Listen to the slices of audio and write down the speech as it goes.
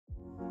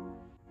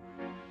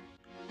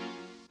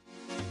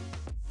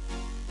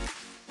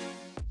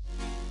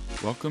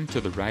Welcome to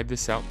the Ride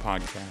This Out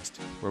podcast,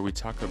 where we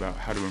talk about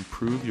how to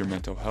improve your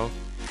mental health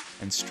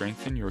and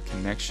strengthen your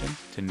connection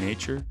to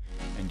nature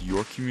and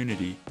your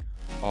community,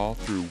 all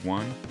through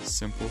one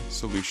simple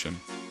solution: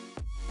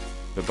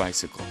 the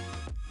bicycle.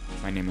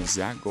 My name is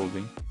Zach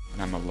Golding,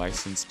 and I'm a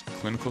licensed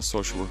clinical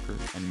social worker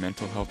and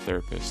mental health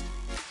therapist.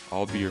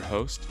 I'll be your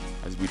host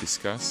as we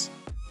discuss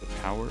the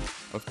power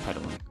of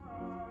pedaling.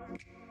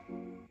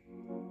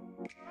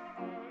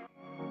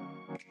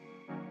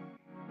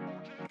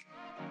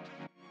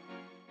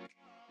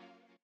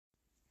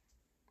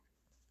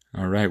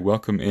 All right,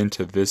 welcome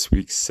into this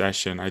week's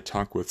session. I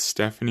talk with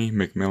Stephanie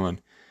McMillan.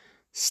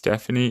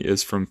 Stephanie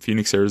is from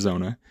Phoenix,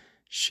 Arizona.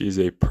 She's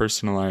a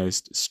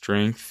personalized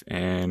strength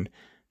and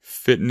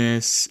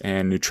fitness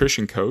and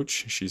nutrition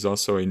coach. She's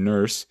also a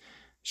nurse.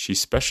 She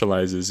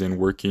specializes in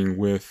working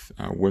with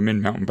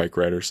women mountain bike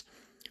riders,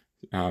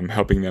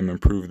 helping them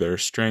improve their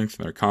strength,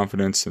 their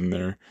confidence, and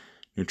their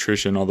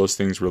nutrition, all those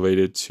things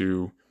related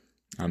to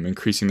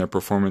increasing their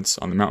performance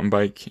on the mountain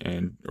bike,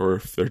 or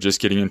if they're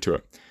just getting into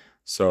it.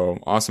 So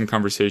awesome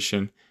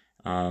conversation.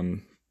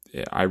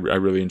 I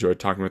really enjoyed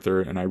talking with her,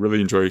 and I really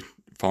enjoy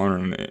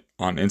following her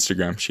on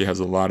Instagram. She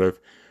has a lot of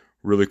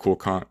really cool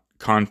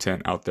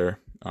content out there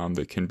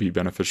that can be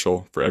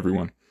beneficial for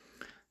everyone.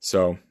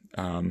 So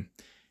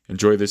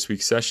enjoy this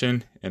week's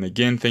session. And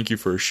again, thank you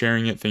for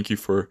sharing it. Thank you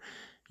for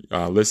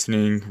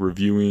listening,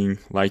 reviewing,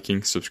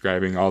 liking,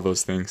 subscribing, all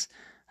those things.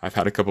 I've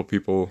had a couple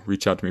people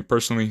reach out to me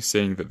personally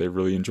saying that they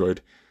really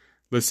enjoyed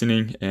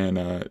listening, and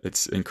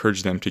it's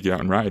encouraged them to get out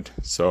and ride.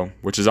 So,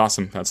 which is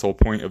awesome. That's the whole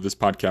point of this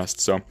podcast.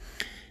 So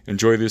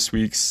enjoy this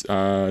week's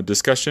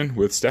discussion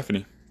with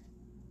Stephanie.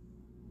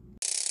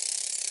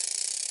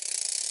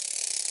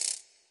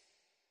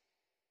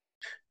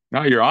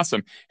 No, you're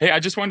awesome. Hey,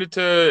 I just wanted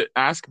to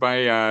ask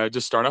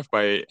just start off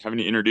by having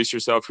you introduce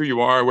yourself, who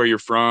you are, where you're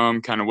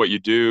from, kind of what you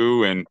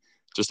do, and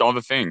just all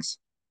the things.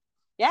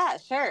 Yeah,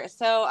 sure.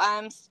 So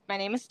my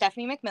name is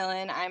Stephanie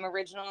McMillan. I'm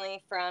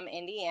originally from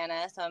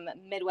Indiana, so I'm a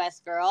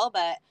Midwest girl,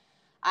 but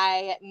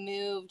I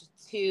moved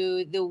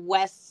to the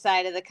west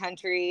side of the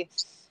country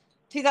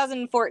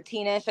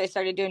 2014-ish. I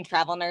started doing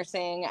travel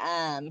nursing.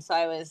 So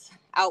I was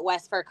out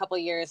west for a couple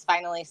of years,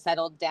 finally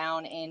settled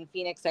down in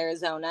Phoenix,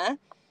 Arizona,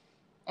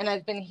 and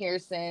I've been here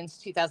since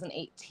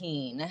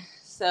 2018.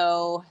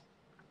 So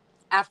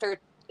after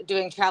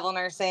doing travel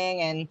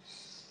nursing and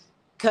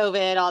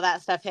COVID, all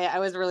that stuff hit, I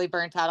was really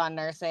burnt out on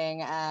nursing.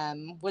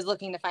 Was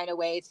looking to find a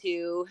way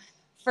to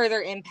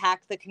further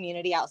impact the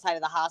community outside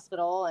of the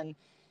hospital and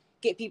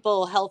get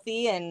people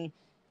healthy and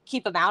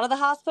keep them out of the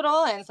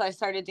hospital. And so I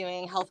started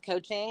doing health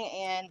coaching,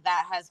 and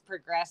that has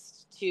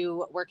progressed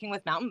to working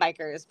with mountain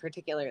bikers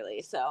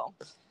particularly. So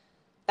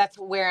that's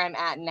where I'm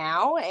at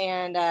now,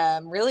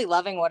 and really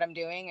loving what I'm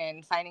doing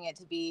and finding it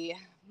to be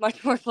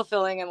much more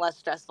fulfilling and less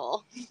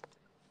stressful.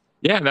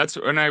 Yeah, that's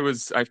when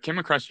I came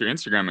across your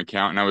Instagram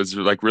account, and I was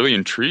like really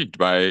intrigued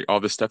by all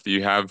the stuff that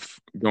you have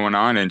going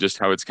on and just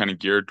how it's kind of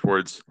geared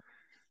towards,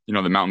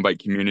 the mountain bike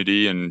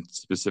community and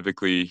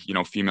specifically,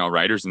 female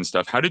riders and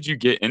stuff. How did you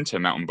get into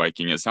mountain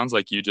biking? It sounds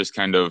like you just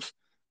kind of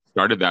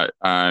started that,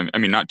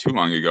 not too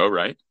long ago,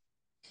 right?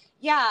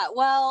 Yeah,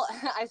 well,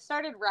 I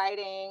started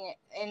riding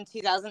in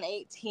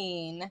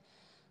 2018,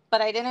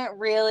 but I didn't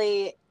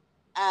really,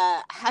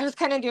 I was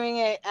kind of doing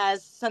it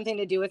as something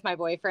to do with my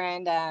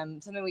boyfriend,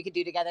 something we could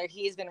do together.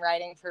 He's been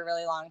riding for a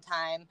really long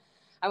time.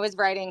 I was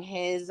riding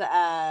his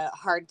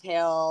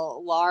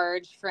hardtail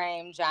large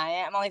frame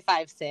giant. I'm only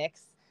 5'6",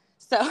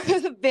 so it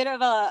was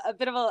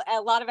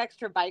a lot of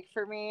extra bike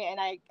for me, and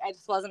I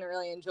just wasn't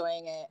really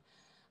enjoying it.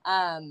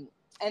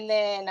 And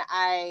then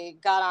I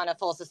got on a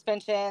full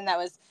suspension that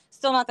was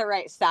still not the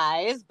right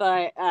size,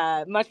 but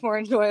much more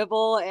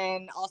enjoyable,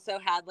 and also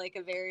had like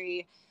a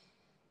very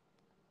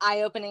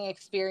eye-opening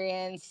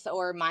experience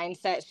or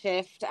mindset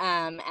shift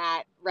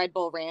at Red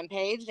Bull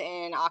Rampage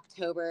in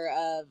October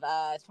of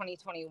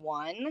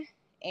 2021,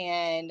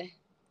 and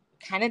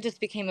kind of just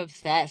became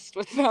obsessed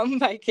with mountain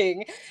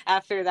biking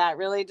after that.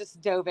 Really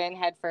just dove in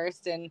head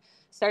first and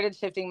started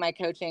shifting my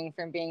coaching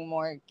from being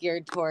more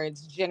geared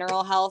towards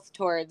general health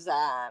towards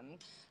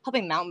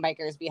helping mountain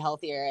bikers be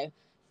healthier. I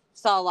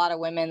saw a lot of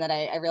women that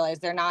I realized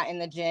they're not in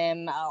the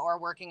gym or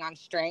working on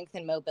strength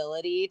and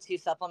mobility to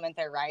supplement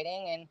their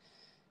riding, and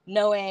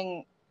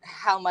knowing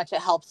how much it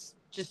helps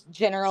just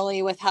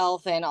generally with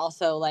health, and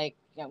also like,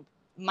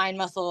 mind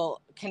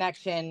muscle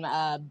connection,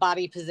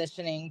 body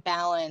positioning,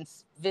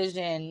 balance,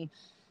 vision,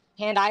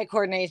 hand-eye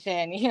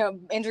coordination,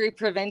 injury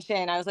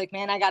prevention. I was like,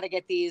 man, I got to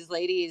get these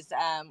ladies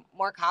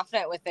more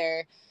confident with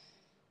their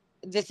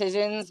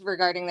decisions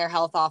regarding their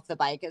health off the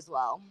bike as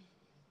well.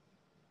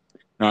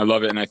 No, I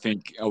love it. And I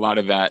think a lot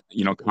of that,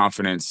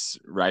 confidence,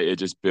 right? It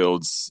just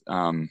builds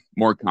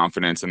more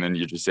confidence, and then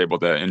you're just able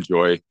to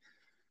enjoy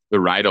the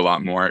ride a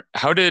lot more.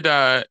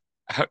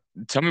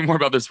 Tell me more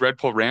about this Red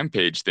Bull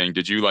Rampage thing.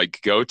 Did you like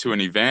go to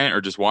an event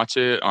or just watch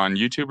it on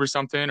YouTube or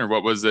something? Or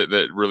what was it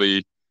that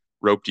really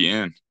roped you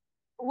in?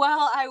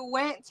 Well, I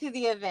went to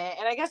the event,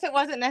 and I guess it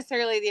wasn't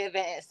necessarily the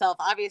event itself.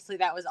 Obviously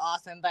that was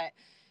awesome, but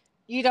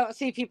you don't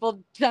see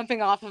people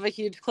jumping off of a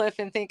huge cliff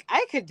and think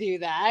I could do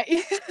that.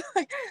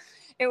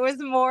 It was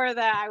more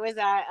that I was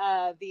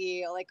at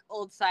the like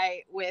old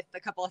site with a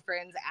couple of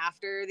friends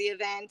after the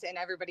event, and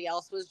everybody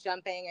else was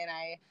jumping, and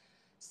I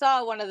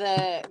saw one of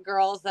the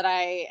girls that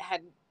I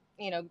had,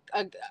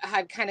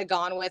 had kind of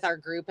gone with. Our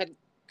group had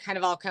kind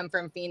of all come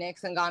from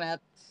Phoenix and gone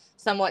up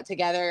somewhat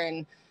together,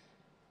 and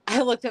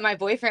I looked at my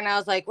boyfriend and I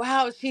was like,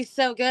 wow, she's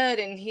so good.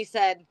 And he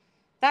said,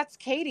 that's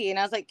Katie. And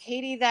I was like,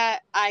 Katie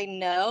that I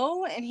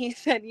know? And he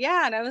said,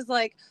 yeah. And I was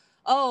like,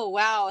 oh,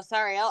 wow,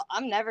 sorry,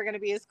 I'm never going to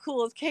be as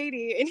cool as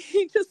Katie. And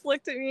he just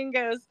looked at me and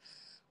goes,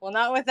 well,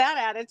 not with that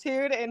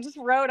attitude, and just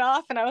rode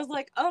off. And I was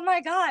like, oh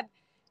my God,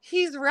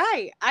 he's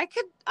right. I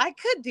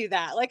could do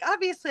that. Like,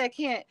 obviously I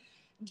can't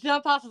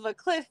jump off of a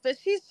cliff, but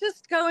she's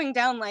just going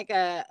down like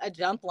a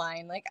jump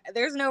line. Like,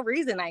 there's no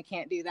reason I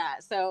can't do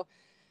that. So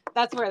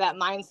that's where that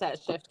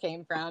mindset shift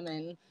came from.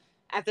 And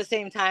at the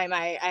same time,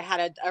 I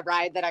had a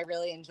ride that I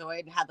really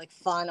enjoyed and had like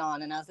fun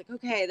on. And I was like,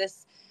 okay,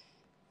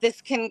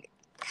 this can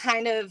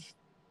kind of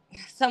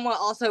somewhat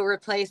also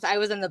replace, I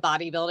was in the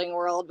bodybuilding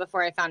world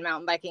before I found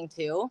mountain biking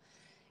too.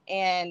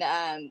 And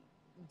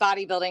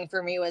bodybuilding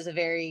for me was a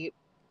very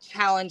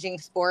challenging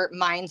sport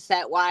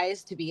mindset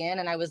wise to be in.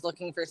 And I was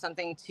looking for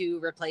something to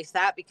replace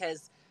that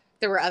because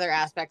there were other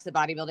aspects of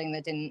bodybuilding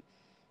that didn't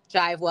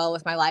jive well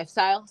with my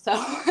lifestyle. So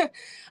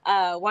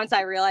once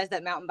I realized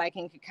that mountain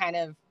biking could kind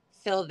of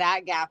fill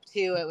that gap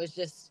too, it was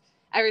just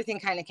everything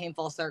kind of came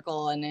full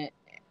circle, and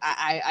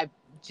I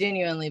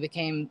genuinely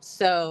became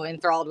so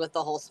enthralled with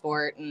the whole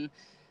sport and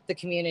the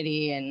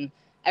community and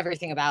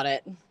everything about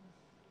it.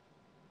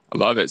 I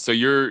love it. So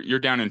you're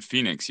down in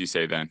Phoenix, you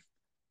say then?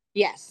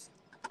 Yes.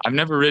 I've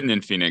never ridden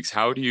in Phoenix.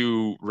 How do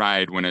you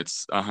ride when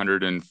it's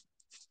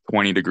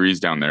 120 degrees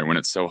down there, when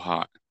it's so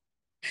hot?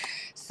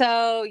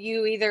 So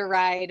you either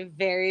ride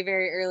very,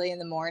 very early in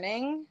the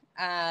morning,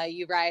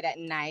 you ride at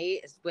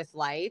night with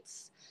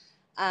lights.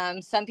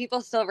 Some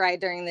people still ride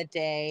during the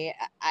day.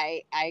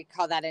 I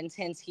call that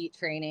intense heat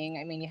training.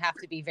 I mean, you have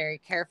to be very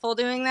careful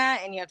doing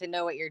that, and you have to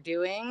know what you're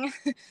doing.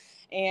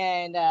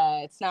 And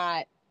it's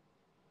not,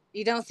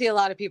 you don't see a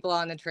lot of people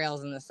on the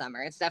trails in the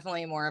summer. It's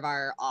definitely more of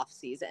our off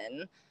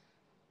season.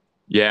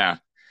 Yeah.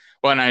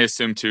 Well, and I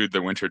assume too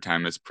the winter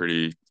time is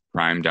pretty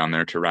prime down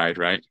there to ride,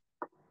 right?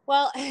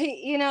 Well,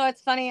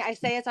 it's funny. I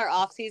say it's our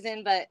off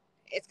season, but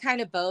it's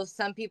kind of both.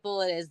 Some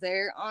people it is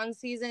their on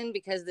season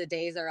because the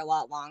days are a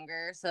lot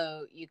longer.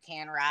 So you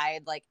can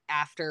ride like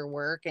after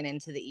work and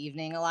into the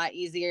evening a lot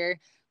easier,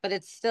 but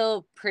it's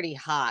still pretty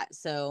hot.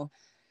 So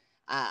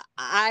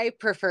I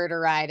prefer to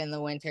ride in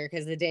the winter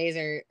because the days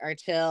are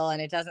chill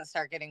and it doesn't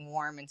start getting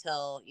warm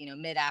until,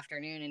 mid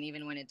afternoon. And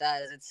even when it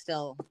does, it's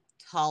still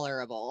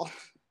tolerable.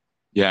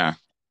 Yeah.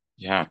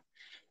 Yeah.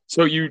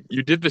 So you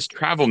did this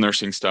travel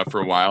nursing stuff for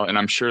a while, and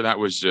I'm sure that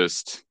was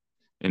just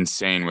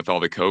insane with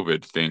all the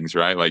COVID things,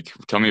 right? Like,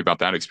 tell me about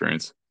that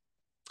experience.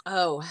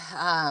 Oh,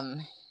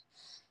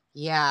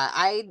 yeah,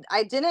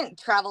 I didn't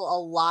travel a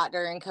lot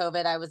during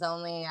COVID. I was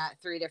only at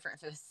three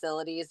different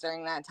facilities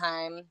during that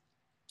time.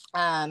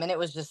 And it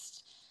was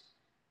just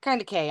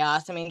kind of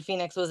chaos. I mean,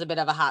 Phoenix was a bit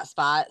of a hot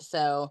spot,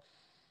 so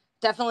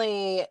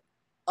definitely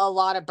a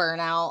lot of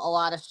burnout, a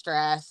lot of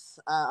stress,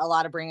 a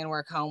lot of bringing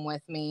work home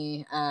with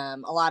me, a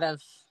lot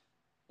of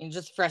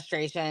just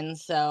frustration.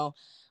 So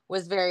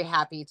was very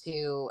happy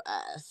to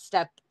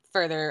step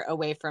further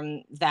away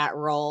from that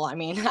role. I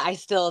mean, I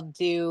still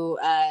do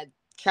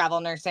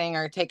travel nursing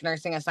or take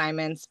nursing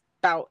assignments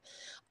about,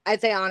 I'd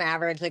say on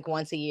average, like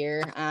once a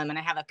year. And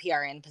I have a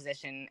PRN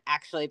position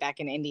actually back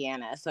in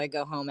Indiana. So I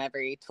go home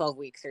every 12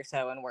 weeks or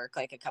so and work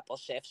like a couple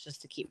shifts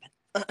just to keep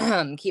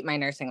keep my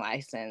nursing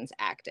license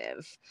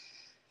active.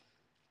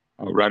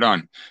 Oh, right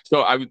on.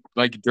 So I would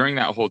like during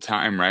that whole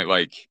time, right?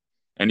 Like,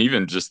 and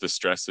even just the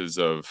stresses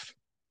of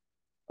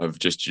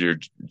just your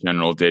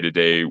general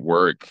day-to-day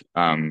work.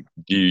 Do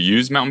you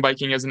use mountain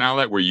biking as an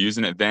outlet? Were you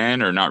using it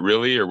then or not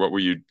really? Or what were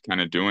you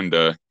kind of doing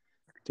to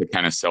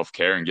kind of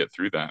self-care and get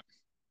through that?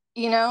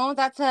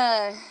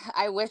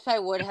 I wish I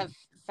would have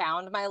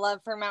found my love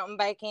for mountain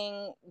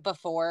biking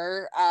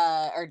before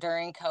or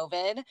during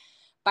COVID.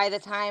 By the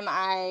time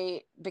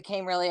I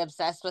became really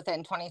obsessed with it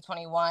in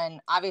 2021,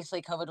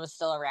 obviously COVID was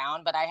still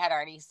around, but I had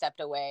already stepped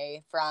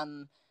away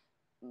from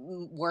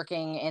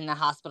working in the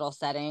hospital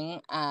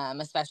setting,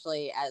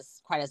 especially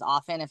as quite as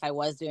often. If I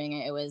was doing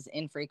it, it was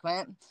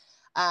infrequent.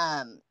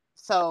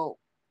 So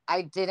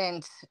I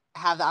didn't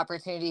have the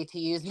opportunity to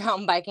use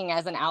mountain biking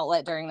as an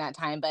outlet during that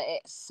time, but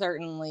it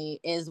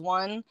certainly is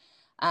one.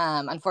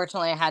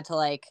 Unfortunately, I had to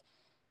like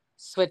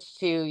switch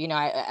to,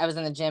 I was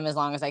in the gym as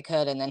long as I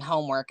could and then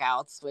home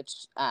workouts,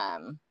 which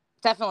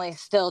definitely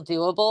still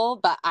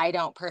doable, but I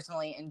don't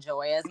personally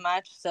enjoy as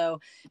much. So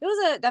it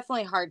was a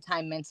definitely hard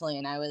time mentally.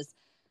 And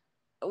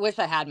wish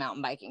I had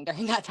mountain biking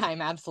during that time.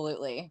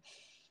 Absolutely.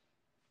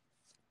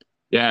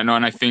 Yeah, no,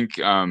 and I think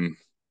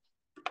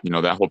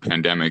that whole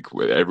pandemic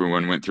with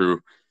everyone went through,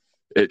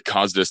 it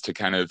caused us to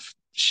kind of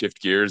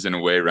shift gears in a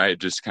way, right?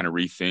 Just kind of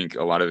rethink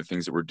a lot of the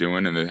things that we're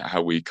doing and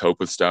how we cope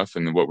with stuff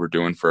and what we're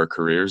doing for our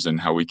careers and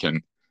how we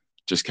can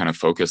just kind of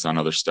focus on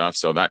other stuff.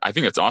 So that I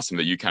think it's awesome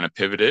that you kind of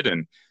pivoted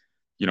and,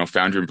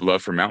 found your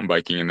love for mountain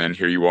biking. And then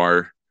here you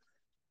are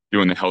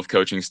doing the health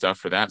coaching stuff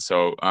for that.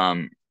 So,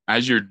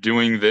 as you're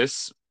doing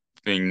this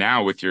thing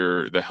now with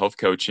the health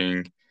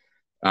coaching,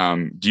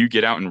 do you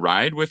get out and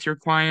ride with your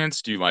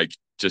clients? Do you like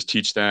just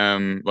teach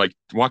them, like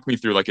walk me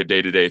through like a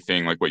day-to-day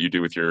thing, like what you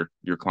do with your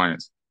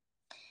clients?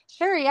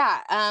 Sure,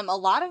 yeah. A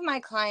lot of my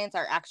clients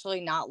are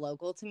actually not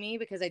local to me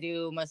because I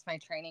do most of my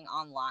training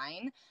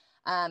online.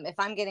 If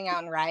I'm getting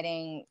out and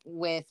riding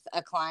with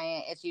a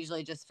client, it's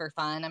usually just for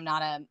fun. I'm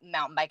not a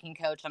mountain biking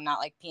coach. I'm not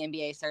like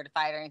PMBA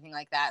certified or anything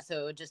like that.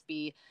 So it would just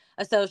be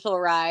a social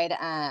ride.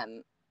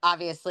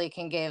 Obviously,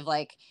 can give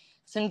like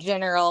some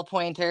general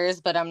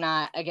pointers, but I'm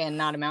not, again,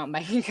 not a mountain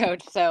biking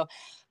coach. So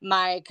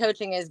my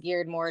coaching is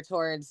geared more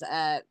towards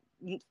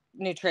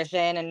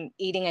nutrition and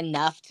eating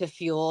enough to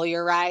fuel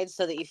your ride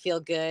so that you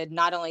feel good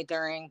not only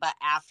during but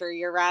after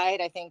your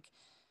ride. I think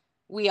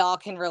we all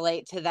can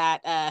relate to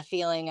that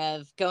feeling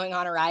of going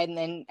on a ride and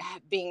then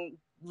being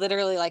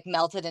literally like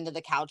melted into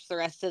the couch the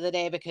rest of the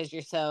day because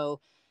you're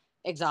so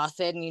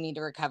exhausted and you need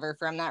to recover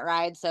from that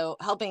ride. So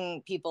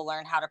helping people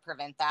learn how to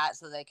prevent that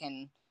so they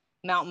can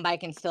mountain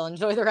bike and still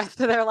enjoy the rest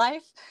of their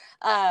life.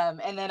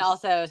 And then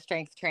also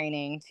strength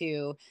training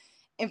to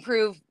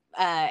improve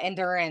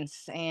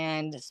endurance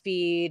and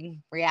speed,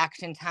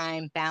 reaction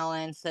time,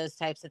 balance, those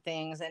types of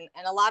things, and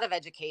a lot of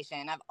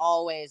education. I've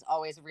always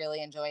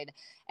really enjoyed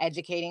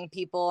educating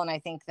people, and I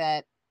think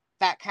that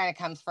that kind of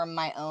comes from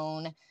my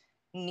own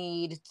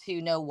need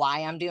to know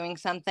why I'm doing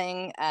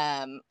something.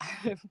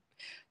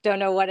 Don't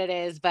know what it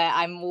is, but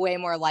I'm way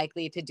more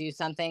likely to do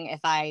something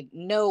if I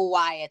know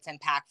why it's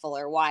impactful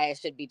or why I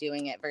should be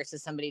doing it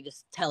versus somebody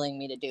just telling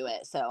me to do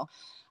it. So,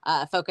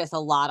 focus a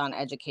lot on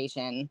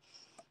education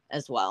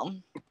as well.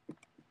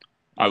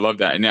 I love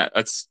that. And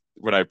that's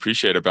what I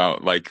appreciate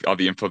about like all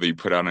the info that you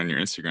put out on your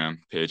Instagram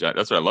page.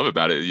 That's what I love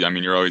about it. I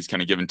mean, you're always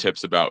kind of giving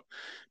tips about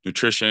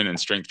nutrition and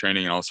strength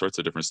training and all sorts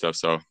of different stuff.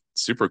 So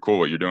super cool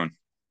what you're doing.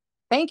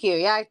 Thank you.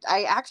 Yeah,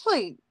 I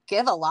actually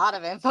give a lot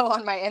of info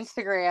on my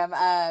Instagram.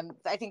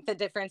 I think the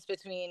difference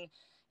between,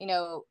 you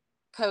know,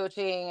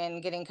 coaching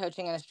and getting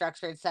coaching in a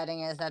structured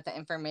setting is that the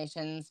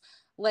information's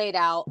laid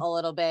out a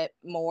little bit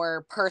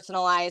more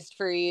personalized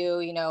for you,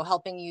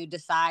 helping you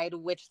decide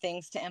which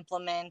things to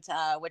implement,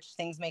 which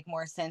things make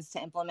more sense to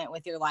implement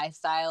with your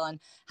lifestyle and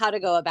how to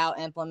go about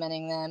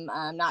implementing them,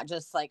 not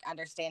just like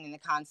understanding the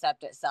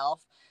concept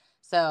itself.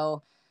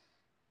 So,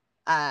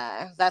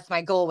 that's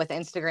my goal with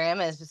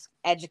Instagram is just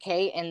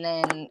educate, and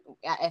then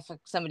if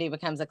somebody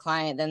becomes a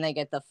client, then they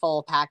get the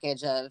full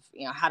package of,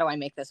 how do I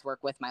make this work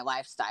with my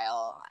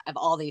lifestyle of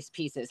all these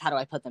pieces, how do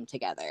I put them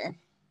together?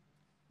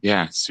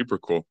 Yeah, super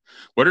cool.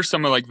 What are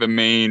some of like the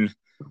main,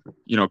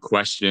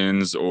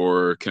 questions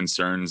or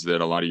concerns that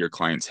a lot of your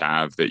clients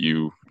have that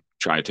you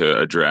try to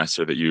address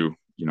or that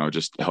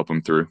just help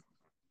them through?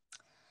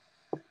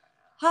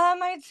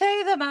 I'd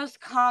say the most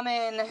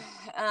common,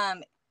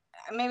 um,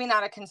 maybe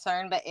not a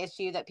concern but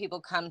issue that people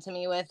come to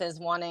me with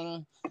is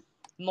wanting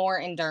more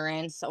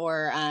endurance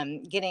or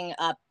getting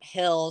up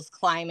hills,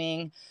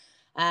 climbing.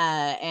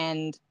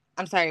 And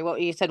I'm sorry,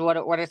 what you said, what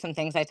are some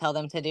things I tell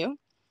them to do?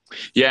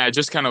 Yeah,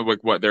 just kind of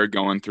like what they're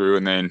going through.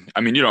 And then,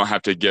 I mean, you don't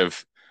have to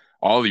give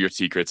all of your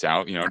secrets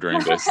out, during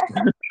this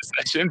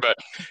session, but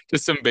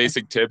just some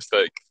basic tips,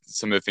 like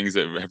some of the things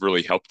that have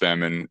really helped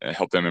them and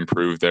help them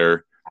improve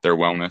their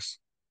wellness.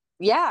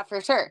 Yeah, for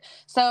sure.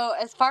 So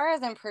as far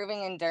as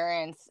improving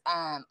endurance,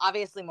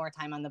 obviously more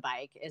time on the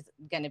bike is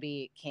going to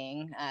be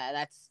king.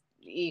 That's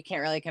You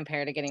can't really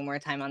compare to getting more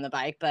time on the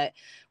bike, but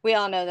we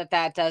all know that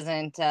that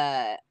doesn't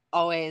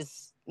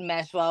always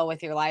mesh well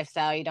with your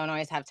lifestyle. You don't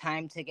always have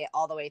time to get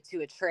all the way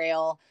to a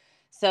trail.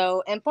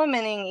 So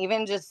implementing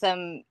even just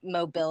some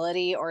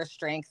mobility or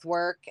strength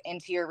work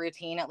into your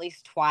routine at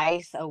least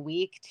twice a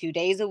week, 2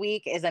 days a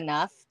week is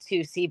enough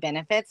to see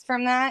benefits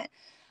from that.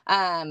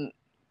 Um,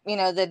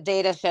 the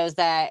data shows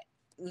that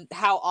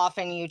how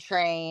often you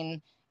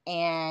train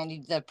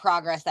and the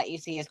progress that you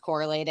see is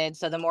correlated.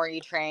 So the more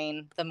you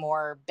train, the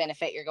more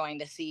benefit you're going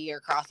to see or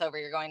crossover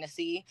you're going to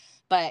see.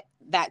 But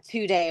that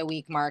 2 day a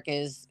week mark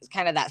is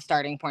kind of that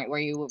starting point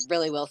where you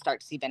really will start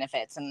to see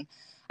benefits. And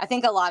I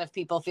think a lot of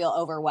people feel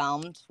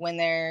overwhelmed when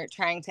they're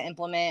trying to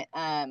implement,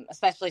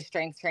 especially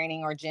strength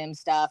training or gym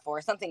stuff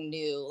or something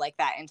new like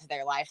that into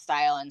their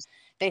lifestyle. And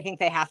they think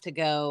they have to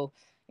go,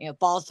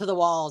 balls to the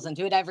walls and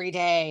do it every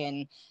day.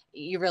 And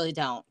you really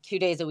don't. 2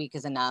 days a week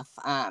is enough.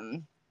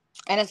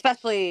 And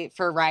especially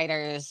for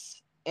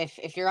riders,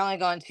 if you're only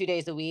going 2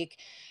 days a week,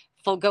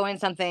 going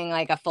something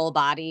like a full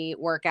body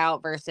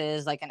workout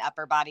versus like an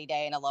upper body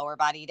day and a lower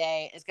body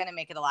day is going to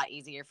make it a lot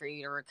easier for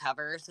you to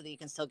recover so that you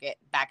can still get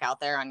back out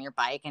there on your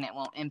bike and it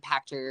won't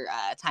impact your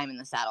time in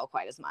the saddle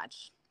quite as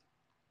much.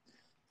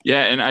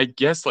 Yeah, and I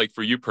guess like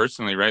for you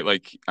personally, right?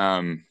 Like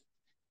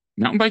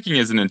mountain biking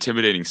is an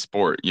intimidating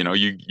sport.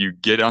 You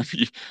get up,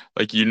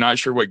 like you're not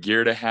sure what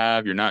gear to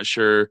have, you're not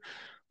sure,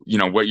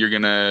 what you're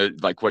gonna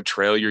like, what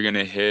trail you're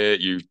gonna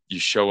hit. You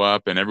show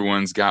up and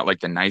everyone's got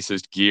like the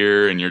nicest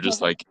gear, and you're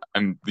just like,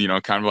 I'm,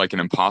 kind of like an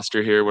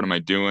imposter here. What am I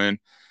doing?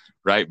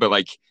 right? But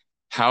like,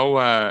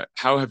 how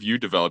have you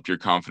developed your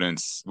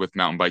confidence with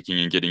mountain biking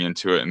and getting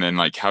into it? And then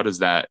like, how does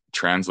that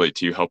translate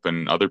to you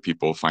helping other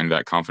people find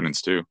that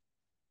confidence too?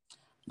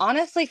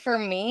 Honestly, for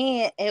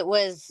me, it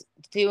was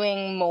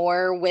doing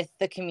more with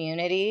the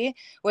community,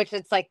 which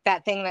it's like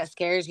that thing that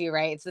scares you,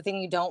 right? It's the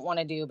thing you don't want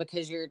to do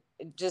because you're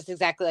just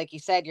exactly like you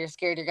said, you're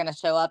scared you're going to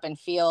show up and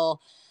feel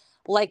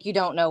like you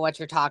don't know what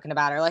you're talking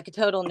about or like a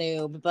total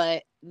noob.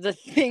 But the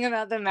thing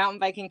about the mountain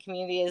biking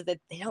community is that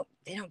they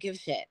don't give a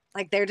shit.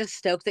 Like they're just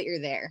stoked that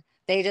you're there.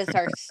 They just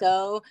are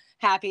so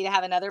happy to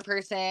have another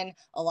person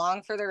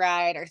along for the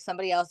ride or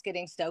somebody else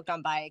getting stoked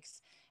on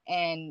bikes.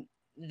 And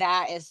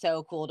that is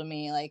so cool to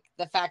me. Like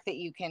the fact that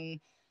you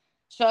can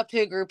show up to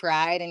a group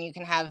ride and you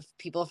can have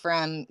people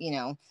from,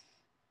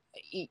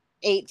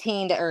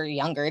 18 to, or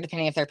younger,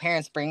 depending if their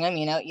parents bring them,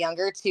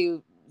 younger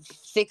to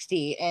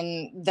 60,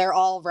 and they're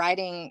all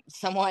riding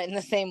somewhat in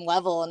the same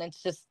level. And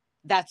it's just,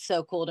 that's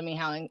so cool to me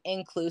how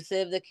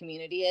inclusive the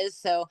community is.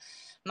 So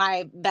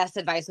my best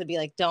advice would be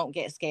like, don't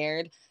get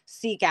scared,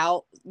 seek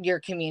out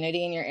your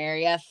community in your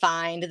area,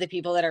 find the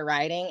people that are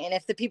riding. And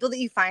if the people that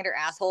you find are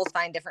assholes,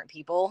 find different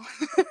people.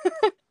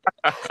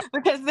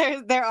 Because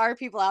there are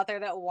people out there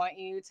that want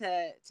you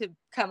to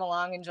come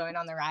along and join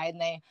on the ride,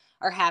 and they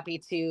are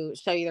happy to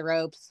show you the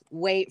ropes,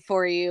 wait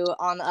for you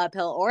on the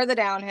uphill or the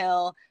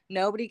downhill.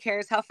 Nobody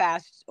cares how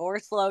fast or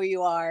slow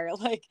you are.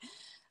 Like,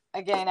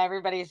 again,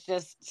 everybody's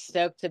just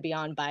stoked to be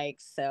on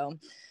bikes. So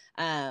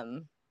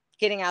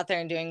getting out there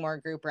and doing more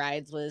group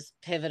rides was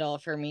pivotal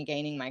for me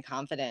gaining my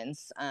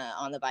confidence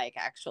on the bike,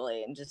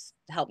 actually, and just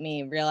helped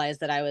me realize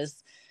that I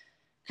was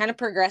kind of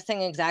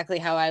progressing exactly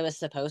how I was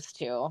supposed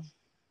to.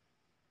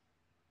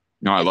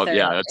 No, I if love, there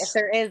yeah, if that's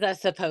there is a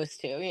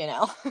supposed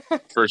to.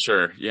 for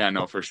sure. Yeah,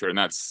 no, for sure. And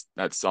that's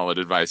solid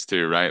advice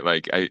too, right?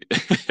 Like I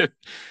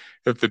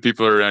if the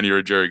people around you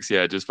are jerks,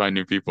 yeah, just find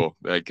new people.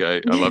 Like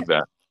I love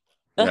that.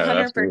 A Yeah,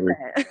 hundred absolutely.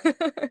 percent.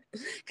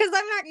 Because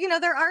I'm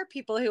not, there are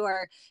people who,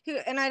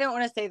 and I don't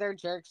want to say they're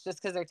jerks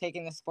just because they're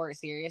taking the sport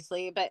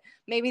seriously, but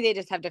maybe they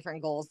just have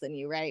different goals than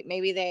you, right?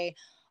 Maybe they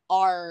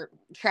are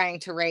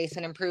trying to race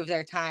and improve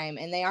their time,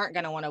 and they aren't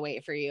going to want to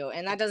wait for you.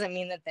 And that doesn't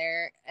mean that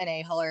they're an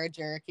a-hole or a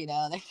jerk.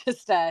 They're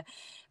just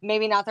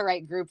maybe not the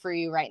right group for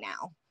you right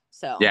now.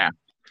 So Yeah.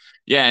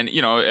 Yeah, and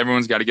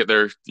everyone's got to get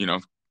their,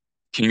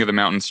 King of the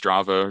Mountain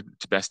Strava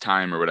to best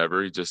time or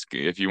whatever. You just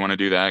if you want to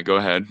do that, go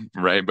ahead,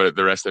 right? But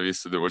the rest of you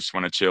that just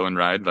want to chill and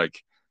ride,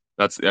 like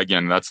that's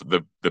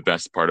the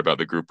best part about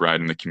the group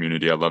ride and the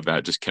community. I love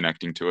that, just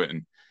connecting to it,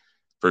 and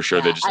for sure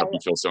they yeah, just help you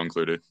feel so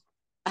included.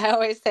 I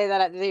always say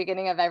that at the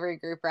beginning of every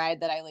group ride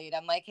that I lead.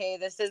 I'm like, hey,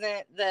 this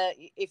isn't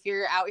if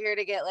you're out here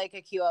to get like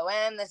a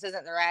QOM, this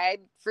isn't the ride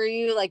for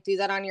you. Like, do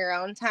that on your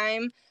own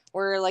time.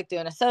 We're like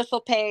doing a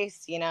social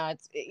pace.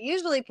 It's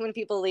usually when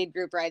people lead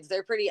group rides,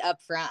 they're pretty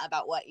upfront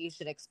about what you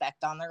should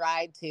expect on the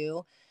ride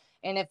too.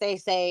 And if they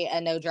say a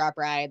no drop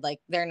ride, like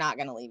they're not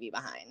going to leave you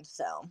behind.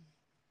 So,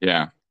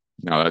 Yeah,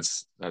 no,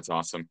 that's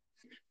awesome.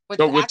 which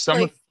So with some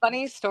actually,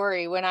 funny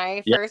story, when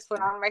I yeah, first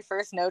went on my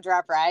first no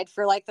drop ride,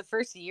 for like the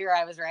first year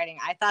I was riding,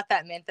 I thought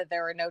that meant that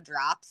there were no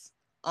drops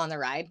on the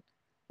ride,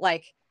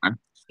 like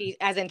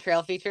as in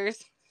trail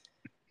features.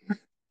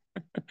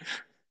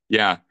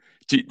 yeah.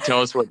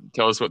 Tell us what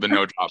the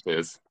no drop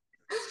is.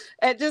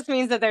 It just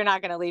means that they're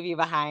not going to leave you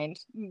behind.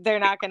 They're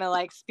not going to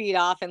like speed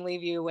off and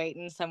leave you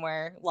waiting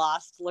somewhere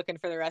lost looking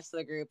for the rest of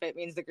the group. It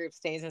means the group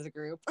stays as a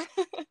group.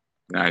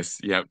 Nice.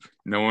 Yep.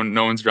 No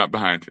one's dropped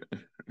behind.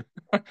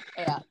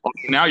 Yeah.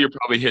 Now you're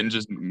probably hitting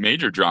just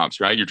major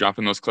drops, right? You're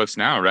dropping those cliffs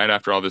now, right?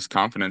 After all this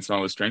confidence and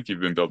all this strength you've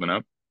been building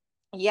up.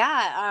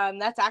 Yeah,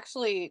 that's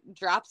actually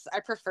drops. I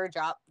prefer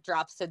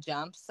drops to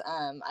jumps.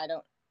 I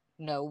don't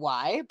know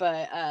why,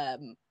 but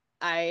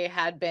I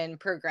had been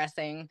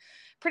progressing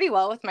pretty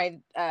well with my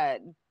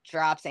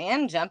drops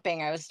and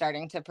jumping. I was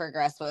starting to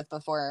progress with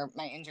before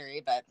my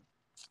injury, but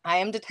I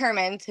am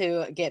determined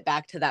to get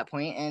back to that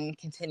point and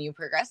continue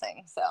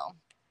progressing. So,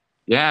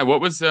 Yeah.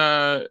 What's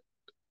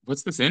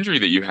this injury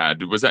that you had?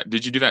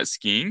 Did you do that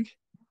skiing?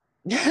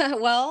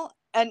 well,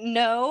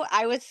 no,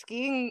 I was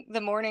skiing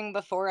the morning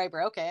before I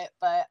broke it,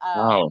 but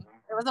Oh,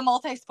 it was a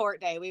multi-sport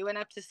day. We went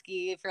up to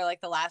ski for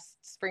like the last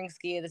spring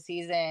ski of the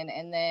season,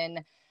 and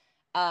then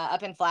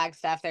up in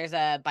Flagstaff, there's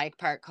a bike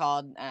park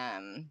called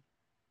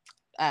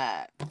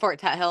Fort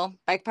Tuthill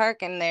Bike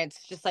Park, and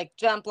it's just like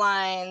jump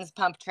lines,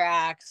 pump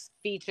tracks,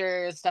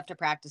 features, stuff to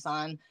practice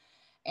on.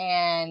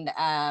 And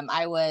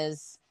I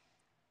was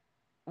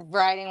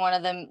riding one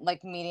of them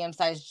like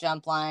medium-sized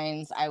jump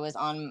lines. I was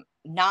on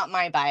not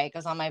my bike, I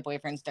was on my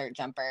boyfriend's dirt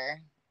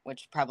jumper,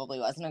 which probably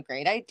wasn't a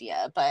great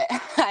idea, but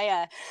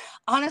I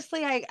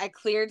honestly I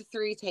cleared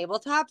 3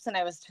 tabletops, and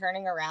I was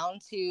turning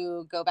around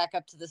to go back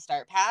up to the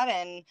start pad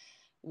and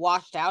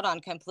washed out on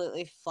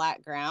completely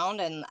flat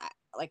ground. And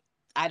like,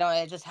 I don't,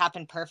 it just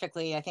happened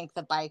perfectly. I think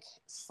the bike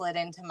slid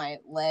into my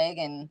leg,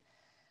 and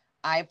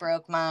I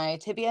broke my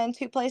tibia in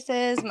 2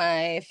 places,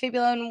 my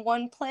fibula in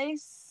 1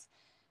 place,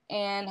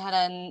 and had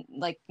a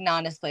like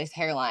non-displaced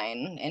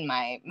hairline in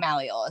my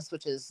malleolus,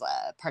 which is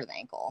part of the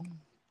ankle.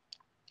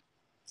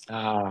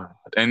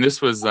 And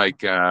this was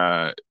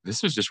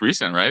just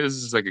recent, right? This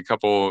is like a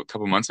couple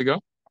months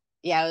ago.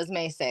 Yeah, it was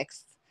May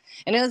 6th.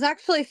 And it was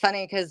actually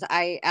funny because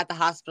at the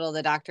hospital,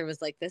 the doctor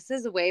was like, this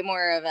is way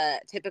more of a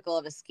typical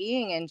of a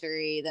skiing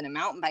injury than a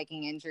mountain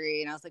biking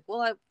injury. And I was like,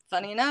 well,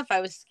 funny enough,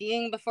 I was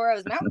skiing before I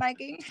was mountain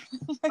biking.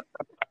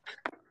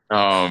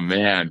 Oh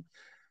man.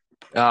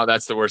 Oh,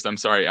 that's the worst. I'm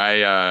sorry.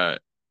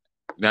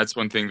 That's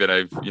one thing that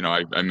I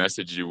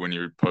messaged you when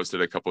you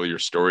posted a couple of your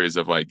stories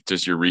of like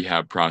just your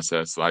rehab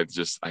process.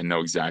 I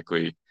know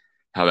exactly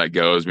how that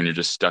goes when you're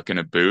just stuck in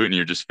a boot and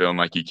you're just feeling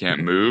like you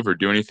can't move or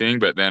do anything,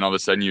 but then all of a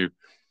sudden you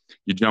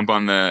jump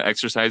on the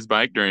exercise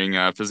bike during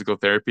physical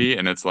therapy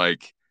and it's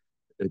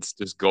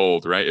just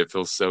gold, right? It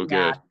feels so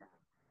Yeah. good.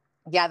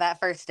 Yeah, that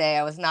first day,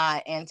 I was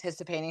not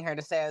anticipating her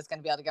to say I was going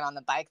to be able to get on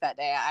the bike that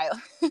day.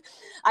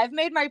 I've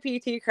made my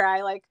PT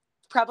cry like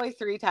probably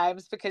 3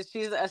 times because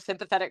she's a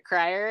sympathetic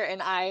crier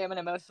and I am an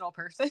emotional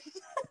person.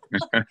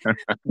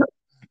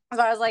 So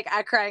I was like,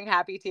 I crying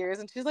happy tears,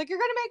 and she's like, "You're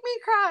gonna make me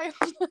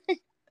cry."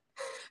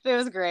 It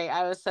was great.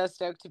 I was so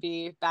stoked to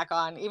be back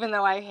on, even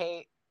though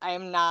I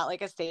am not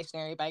like a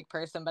stationary bike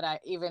person,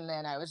 but even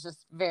then I was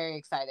just very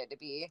excited to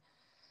be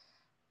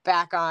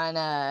back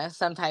on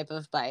some type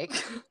of bike.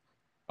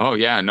 Oh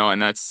yeah, no,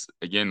 and that's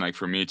again like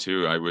for me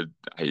too.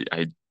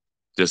 I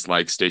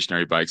dislike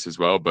stationary bikes as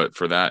well, but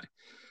for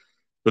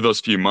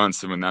those few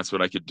months and when that's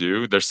what I could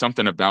do, there's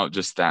something about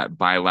just that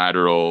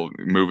bilateral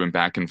moving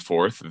back and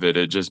forth that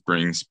it just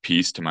brings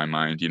peace to my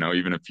mind.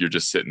 Even if you're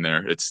just sitting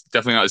there, it's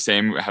definitely not the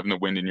same having the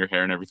wind in your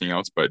hair and everything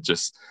else, but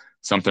just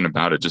something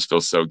about it just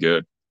feels so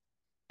good.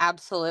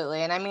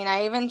 Absolutely. And I mean,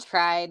 I even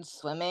tried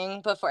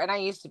swimming before, and I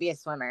used to be a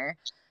swimmer.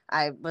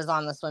 I was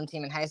on the swim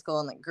team in high school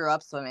and like grew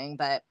up swimming,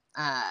 but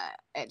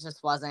it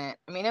just wasn't.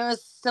 I mean, it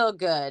was still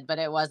good, but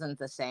it wasn't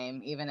the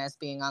same, even as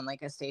being on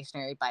like a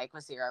stationary bike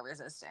with zero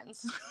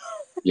resistance.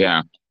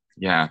 Yeah.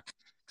 Yeah.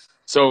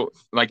 So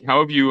like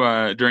how have you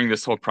during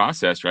this whole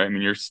process, right? I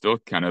mean, you're still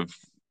kind of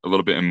a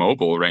little bit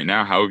immobile right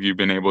now. How have you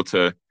been able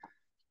to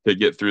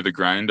get through the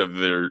grind of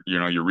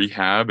your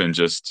rehab and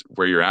just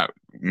where you're at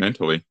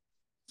mentally?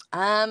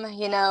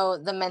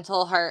 The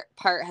mental heart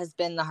part has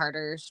been the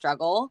harder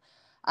struggle.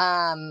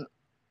 Um,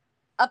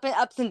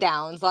 ups and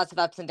downs, lots of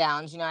ups and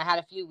downs. I had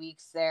a few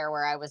weeks there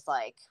where I was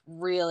like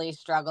really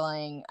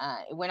struggling.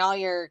 When all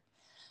your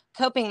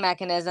coping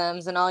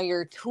mechanisms and all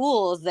your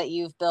tools that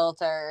you've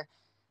built are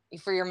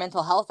for your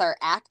mental health are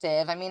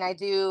active. I mean, I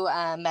do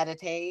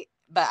meditate,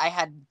 but I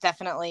had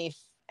definitely,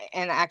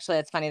 and actually,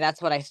 it's funny.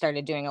 That's what I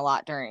started doing a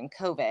lot during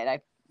COVID.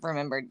 I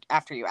remembered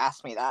after you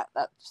asked me that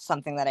that's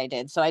something that I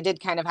did. So I did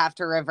kind of have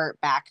to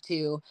revert back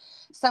to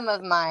some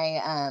of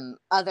my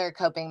other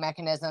coping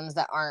mechanisms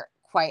that aren't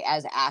quite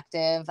as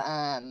active.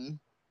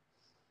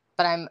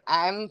 But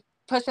I'm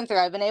pushing through.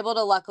 I've been able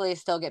to luckily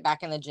still get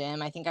back in the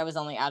gym. I think I was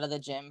only out of the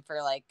gym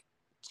for like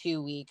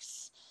 2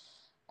 weeks,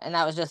 and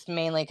that was just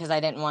mainly because I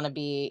didn't want to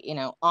be,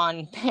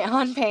 on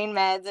on pain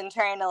meds and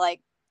trying to like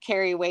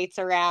carry weights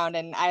around.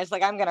 And I was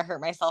like, I'm gonna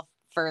hurt myself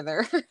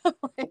further,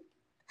 like,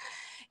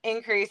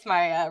 increase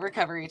my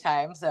recovery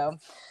time. So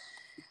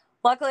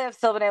luckily, I've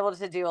still been able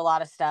to do a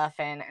lot of stuff,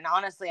 and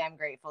honestly, I'm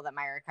grateful that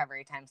my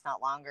recovery time's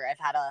not longer. I've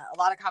had a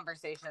lot of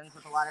conversations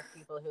with a lot of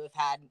people who have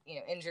had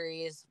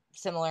injuries,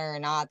 similar or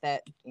not,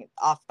 that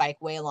off bike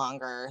way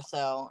longer.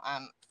 So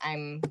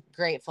I'm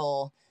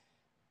grateful.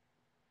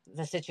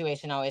 The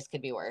situation always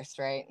could be worse,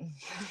 right?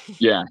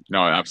 Yeah,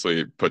 no, it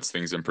absolutely puts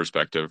things in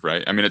perspective,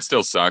 right? I mean, it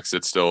still sucks.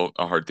 It's still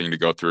a hard thing to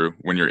go through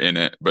when you're in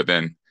it, but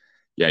then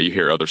yeah, you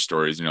hear other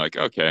stories and you're like,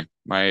 okay,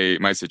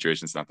 my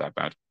situation's not that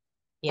bad.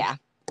 Yeah.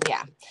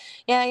 Yeah.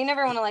 Yeah. You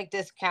never want to like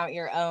discount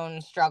your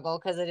own struggle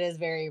because it is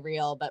very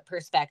real, but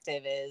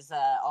perspective is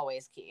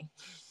always key.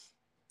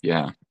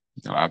 Yeah.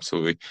 No,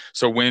 absolutely.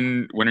 So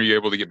when are you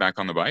able to get back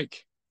on the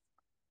bike?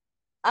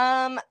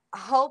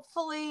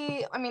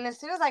 Hopefully, I mean, as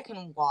soon as I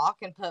can walk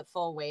and put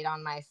full weight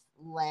on my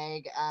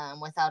leg,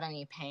 without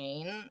any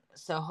pain.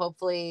 So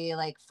hopefully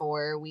like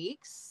 4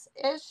 weeks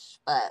ish,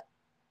 but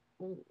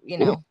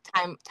Cool.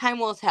 time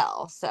will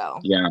tell. So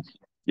Yeah.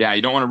 Yeah,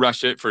 you don't want to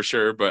rush it for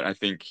sure, but I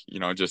think,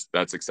 just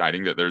that's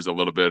exciting that there's a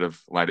little bit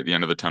of light at the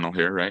end of the tunnel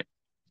here, right?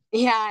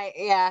 yeah,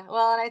 yeah.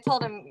 Well, and I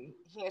told him,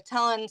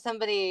 telling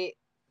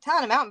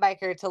a mountain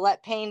biker to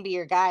let pain be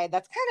your guide.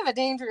 That's kind of a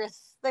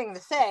dangerous thing to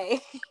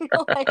say.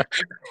 Like,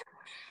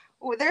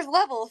 well, there's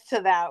levels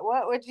to that.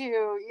 What would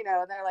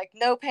they're like,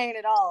 no pain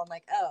at all. I'm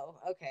like, oh,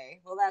 okay.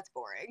 Well, that's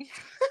boring.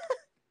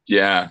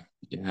 Yeah.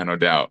 Yeah, no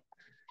doubt.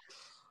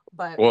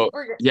 But Well,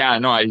 we're good. yeah,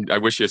 no, I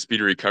wish you a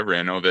speedy recovery.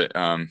 I know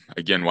that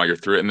again while you're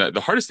through it. And the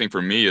hardest thing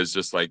for me is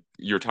just like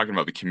you're talking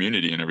about the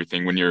community and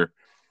everything. When you're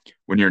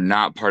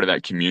not part of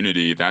that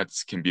community,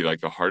 that's can be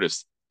like the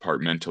hardest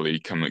part mentally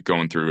coming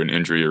going through an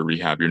injury or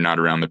rehab. You're not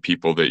around the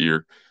people that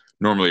you're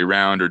normally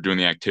around or doing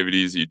the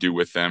activities you do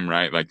with them,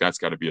 right? Like that's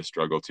gotta be a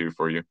struggle too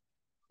for you.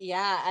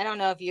 Yeah, I don't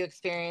know if you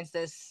experienced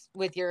this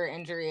with your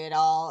injury at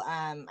all.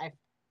 I've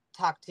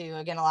talked to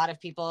again a lot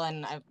of people,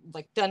 and I've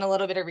like done a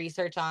little bit of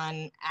research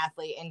on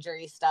athlete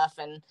injury stuff,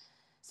 and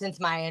since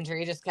my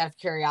injury, just out of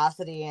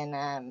curiosity,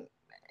 and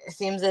it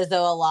seems as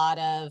though a lot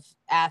of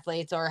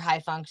athletes or high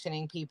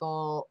functioning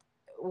people,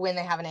 when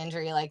they have an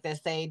injury like this,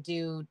 they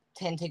do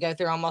tend to go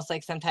through almost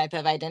like some type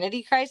of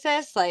identity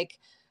crisis. Like,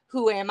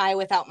 who am I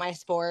without my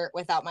sport,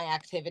 without my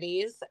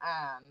activities?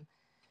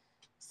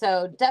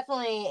 So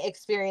definitely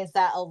experienced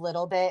that a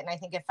little bit. And I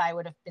think if I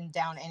would have been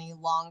down any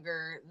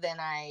longer than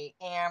I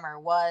am or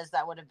was,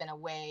 that would have been a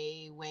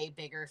way, way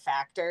bigger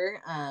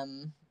factor.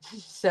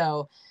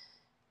 So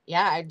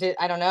yeah,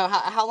 I don't know.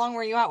 How long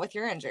were you out with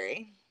your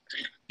injury?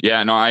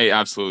 Yeah, no, I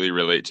absolutely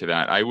relate to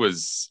that. I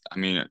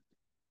mean,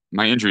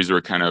 my injuries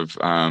were kind of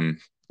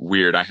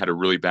weird. I had a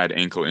really bad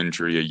ankle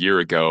injury a year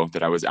ago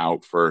that I was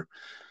out for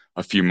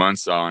a few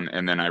months on,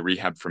 and then I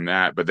rehabbed from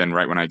that. But then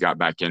right when I got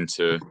back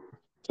into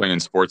playing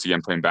sports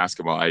again, playing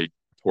basketball, I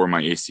tore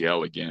my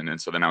ACL again.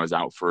 And so then I was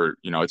out for,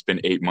 it's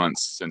been 8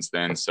 months since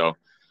then. So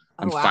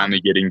I'm Oh, wow.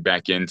 finally getting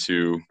back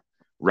into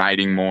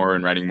riding more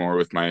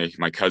with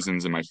my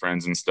cousins and my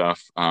friends and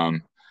stuff.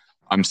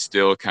 I'm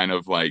still kind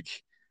of like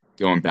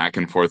going back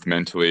and forth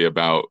mentally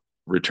about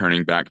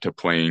returning back to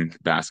playing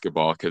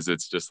basketball because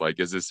it's just like,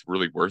 is this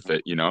really worth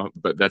it?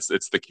 But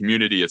it's the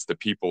community, it's the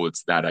people,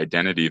 it's that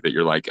identity that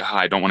you're like,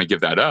 I don't want to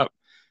give that up.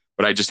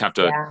 But Yeah. you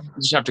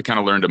just have to kind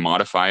of learn to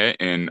modify it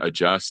and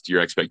adjust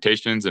your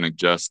expectations and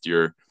adjust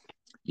your,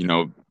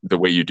 the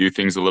way you do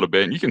things a little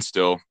bit. And you can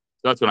still,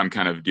 that's what I'm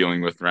kind of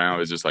dealing with now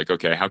is just like,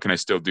 okay, how can I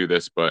still do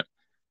this, but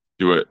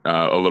do it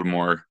a little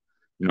more,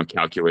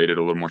 calculated,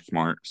 a little more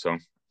smart. So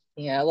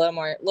Yeah, a little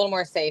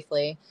more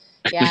safely.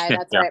 Yeah,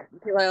 that's yeah, right.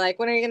 People are like,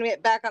 when are you going to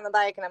get back on the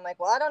bike? And I'm like,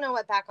 well, I don't know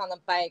what back on the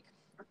bike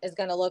is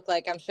going to look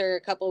like. I'm sure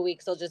a couple of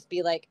weeks will just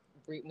be like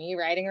me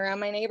riding around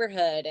my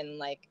neighborhood and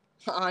like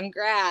on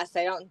grass.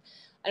 I don't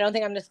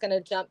think I'm just going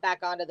to jump back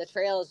onto the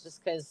trails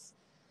just because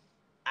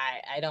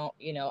I don't,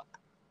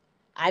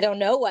 I don't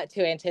know what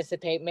to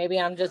anticipate. Maybe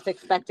I'm just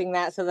expecting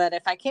that so that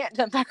if I can't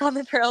jump back on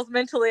the trails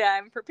mentally,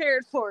 I'm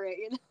prepared for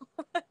it.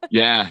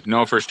 yeah,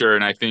 no, for sure.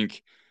 And I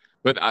think,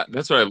 but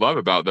that's what I love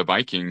about the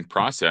biking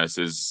process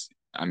is,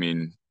 I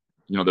mean,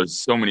 there's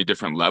so many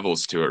different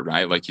levels to it,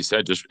 right? Like you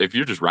said, just if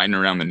you're just riding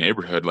around the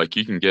neighborhood, like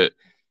you can get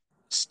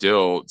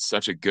still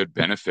such a good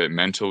benefit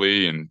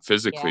mentally and Yeah.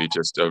 physically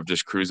just of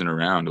just cruising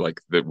around, like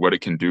what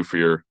it can do for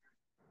your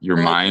Like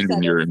you mind said,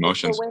 and your it's the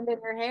emotions. wind in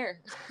your hair.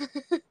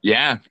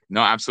 Yeah,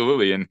 no,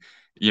 absolutely. And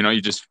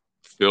you just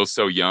feel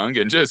so young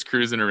and just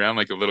cruising around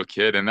like a little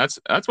kid. And that's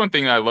one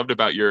thing I loved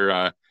about your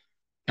kind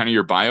of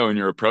your bio and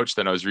your approach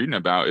that I was reading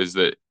about is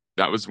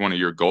that was one of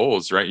your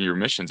goals, right? And your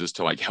missions is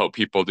to like help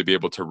people to be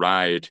able to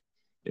ride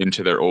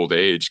into their old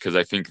age. Cause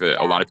I think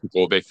that a lot Yeah. of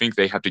people, they think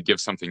they have to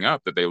give something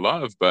up that they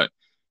love, but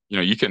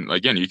you can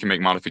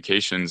make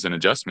modifications and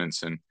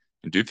adjustments and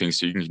do things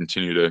so you can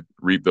continue to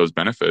reap those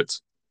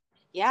benefits.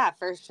 Yeah,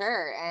 for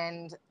sure.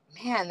 And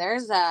man,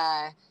 there's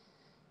a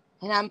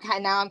and I'm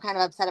kind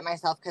of upset at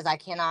myself because I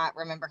cannot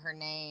remember her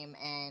name,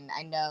 and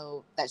I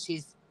know that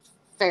she's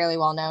fairly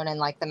well known in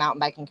like the mountain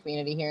biking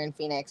community here in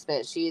Phoenix.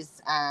 But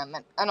she's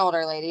an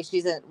older lady.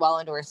 She's well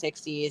into her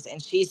 60s,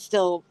 and she's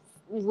still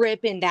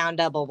ripping down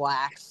double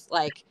blacks.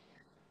 Like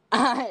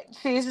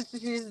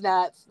she's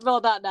nuts.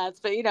 Well, not nuts,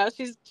 but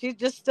she's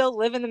just still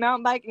living the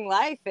mountain biking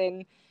life,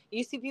 and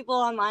you see people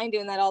online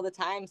doing that all the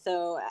time.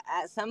 So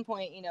at some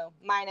point,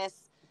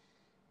 minus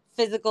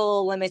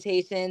physical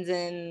limitations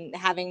and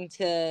having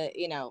to,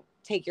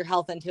 take your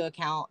health into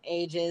account,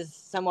 age is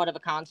somewhat of a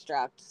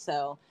construct.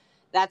 So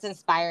that's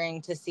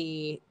inspiring to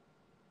see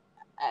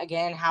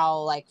again how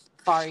like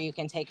far you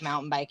can take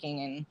mountain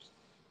biking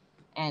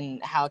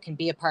and how it can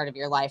be a part of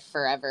your life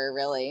forever,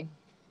 really.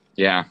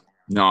 Yeah,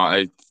 no,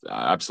 I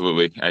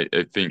absolutely.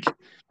 I think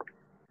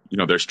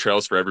there's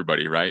trails for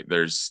everybody, right?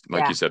 There's,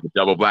 like Yeah. you said, the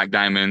double black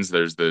diamonds,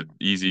 there's the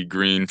easy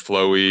green,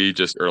 flowy,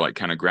 just or like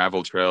kind of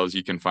gravel trails.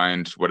 You can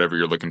find whatever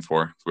you're looking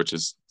for, which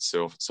is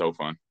so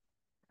fun.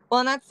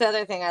 Well, and that's the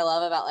other thing I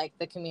love about like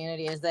the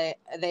community is they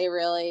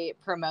really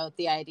promote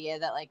the idea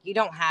that like you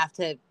don't have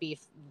to be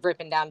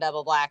ripping down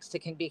double blacks to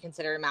be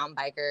considered a mountain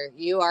biker.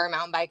 You are a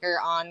mountain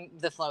biker on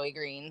the flowy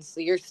greens. So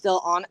you're still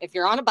on. If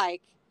you're on a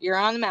bike, you're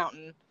on the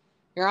mountain.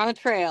 You're on a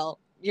trail.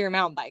 You're a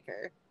mountain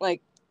biker.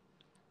 Like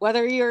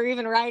whether you're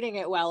even riding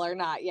it well or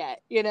not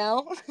yet.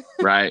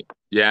 Right.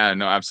 Yeah,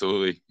 no,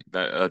 absolutely.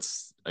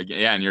 That's again,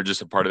 yeah, and you're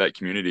just a part of that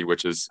community,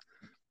 which is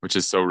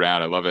so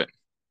rad. I love it.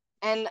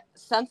 And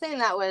something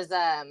that was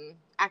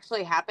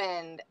actually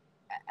happened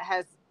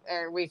has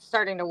or we're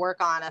starting to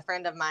work on. A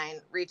friend of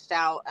mine reached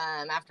out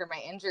after my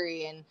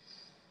injury, and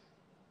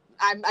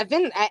I've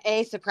been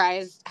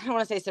surprised. I don't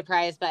want to say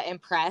surprised, but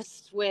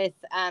impressed with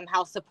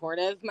how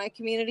supportive my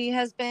community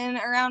has been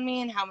around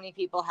me and how many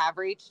people have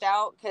reached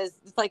out. Because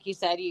it's like you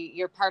said,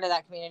 you're part of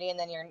that community, and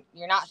then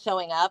you're not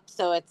showing up.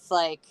 So it's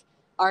like,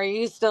 are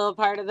you still a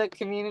part of the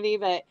community?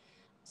 But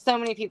so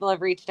many people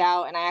have reached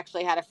out, and I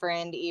actually had a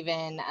friend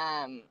even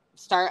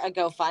start a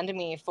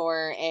GoFundMe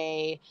for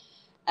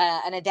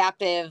an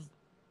adaptive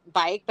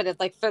bike, but it's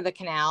like for the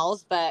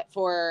canals. But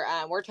for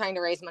we're trying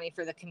to raise money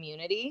for the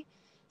community.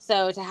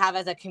 So to have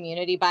as a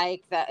community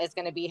bike that is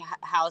going to be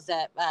housed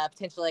at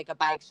potentially like a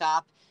bike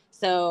shop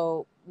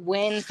So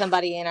when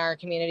somebody in our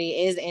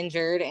community is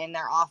injured and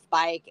they're off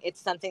bike, it's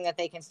something that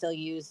they can still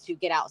use to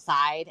get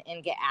outside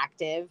and get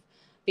active,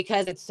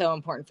 because it's so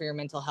important for your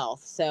mental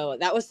health. So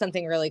that was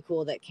something really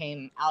cool that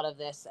came out of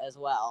this as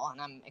well.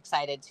 And I'm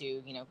excited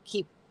to,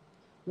 keep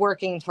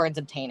working towards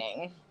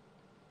obtaining.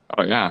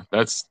 Oh yeah,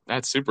 that's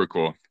super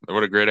cool.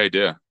 What a great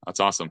idea. That's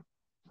awesome.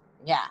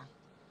 Yeah.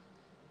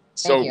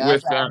 So Thank you. I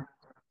was, with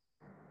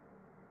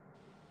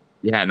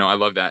yeah, no, I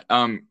love that.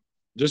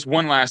 Just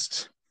one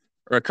last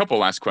or a couple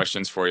last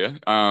questions for you.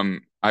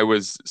 I've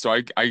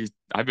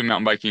been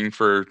mountain biking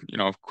for,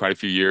 quite a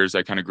few years.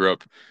 I kind of grew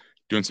up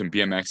doing some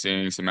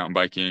BMXing, some mountain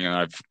biking, and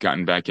I've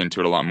gotten back into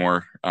it a lot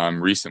more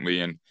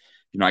recently. And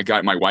I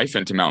got my wife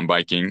into mountain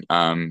biking.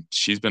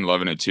 She's been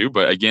loving it too.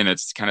 But again,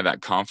 it's kind of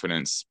that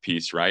confidence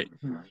piece, right?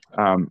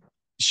 Um,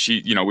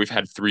 we've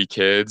had 3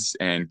 kids,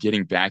 and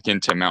getting back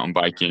into mountain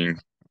biking,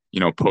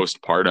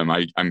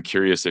 postpartum. I'm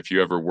curious if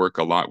you ever work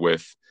a lot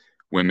with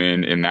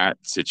women in that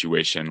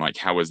situation. Like,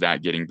 how was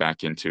that getting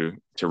back into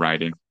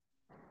riding?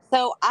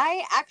 So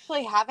I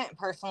actually haven't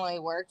personally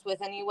worked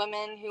with any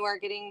women who are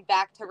getting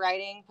back to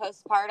riding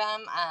postpartum.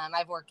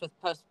 I've worked with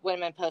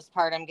women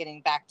postpartum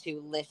getting back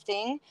to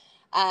lifting,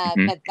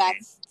 Hmm. but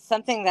that's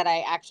something that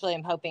I actually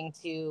am hoping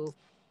to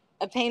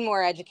obtain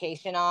more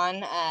education on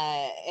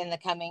in the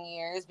coming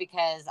years,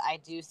 because I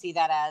do see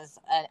that as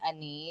a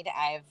need.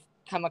 I've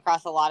come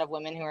across a lot of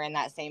women who are in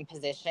that same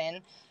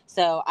position.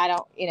 So I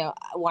don't,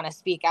 want to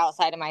speak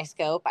outside of my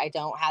scope. I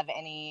don't have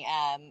any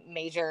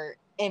major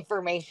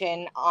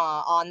information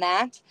on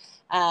that,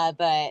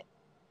 but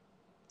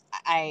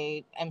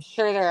I am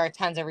sure there are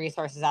tons of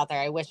resources out there.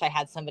 I wish I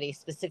had somebody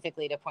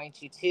specifically to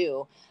point you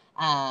to.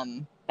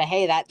 But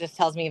hey, that just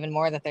tells me even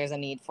more that there's a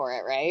need for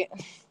it, right?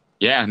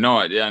 Yeah,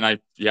 no, yeah, and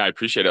I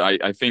appreciate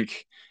it. I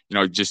think,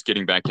 just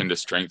getting back into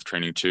strength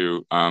training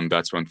too.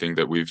 That's one thing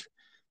that we've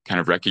kind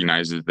of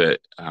recognized is that,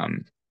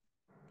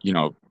 you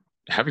know,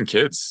 having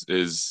kids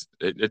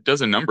it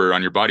does a number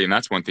on your body, and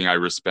that's one thing I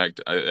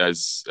respect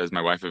as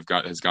my wife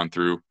has gone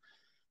through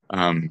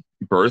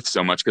birth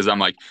so much, because I'm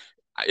like,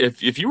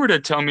 if you were to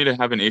tell me to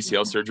have an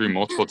ACL surgery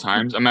multiple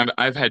times,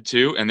 I've had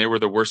 2, and they were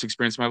the worst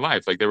experience of my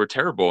life. Like, they were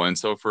terrible, and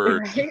so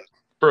Right.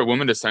 for a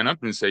woman to sign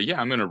up and say, yeah,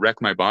 I'm going to wreck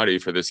my body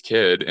for this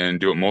kid and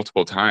do it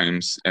multiple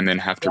times and then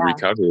have to Yeah.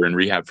 recover and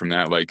rehab from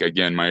that. Like,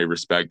 again, my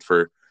respect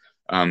for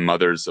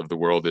mothers of the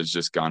world has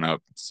just gone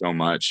up so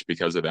much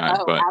because of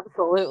that. Oh, But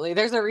absolutely.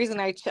 There's a reason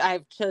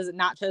I've chosen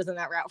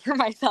that route for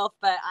myself,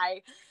 but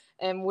I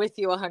am with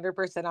you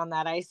 100% on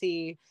that. I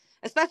see,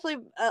 especially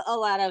a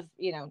lot of,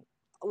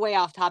 way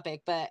off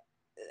topic, but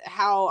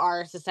how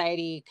our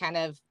society kind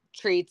of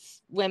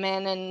treats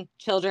women and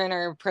children,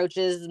 or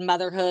approaches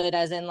motherhood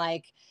as in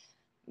like,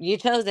 you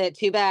chose it,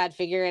 too bad,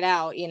 figure it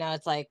out.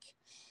 It's like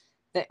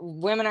that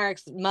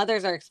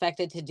mothers are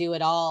expected to do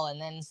it all and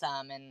then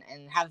some, and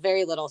have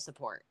very little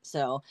support.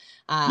 So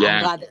I'm yeah,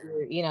 glad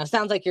that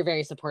sounds like you're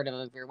very supportive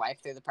of your wife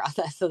through the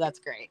process. So that's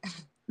great.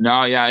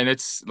 no, yeah. And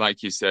it's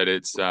like you said,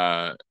 it's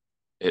a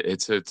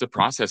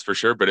process for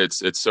sure, but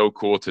it's so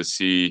cool to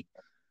see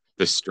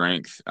the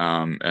strength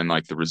and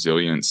like the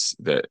resilience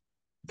that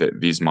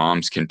these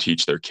moms can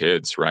teach their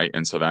kids, right?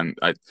 And so then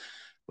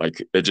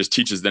like it just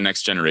teaches the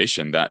next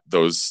generation that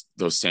those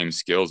same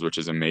skills, which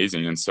is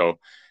amazing. And so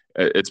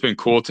it's been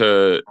cool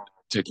to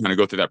kind of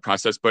go through that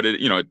process. But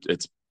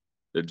it's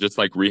just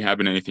like rehab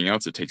and anything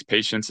else. It takes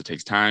patience, it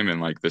takes time,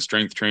 and like the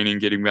strength training,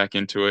 getting back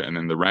into it, and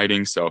then the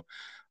writing. So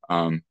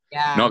no,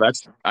 Yeah.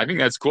 I think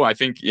that's cool. I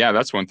think, yeah,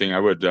 that's one thing I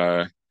would.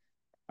 I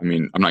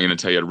mean, I'm not going to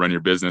tell you to run your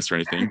business or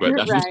anything, but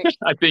Right.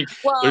 I think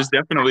Well, there's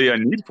definitely a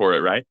need for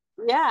it, right?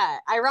 yeah.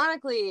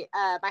 Ironically,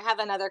 I have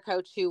another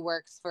coach who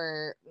works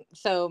for.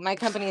 So my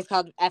company is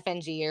called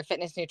FNG, or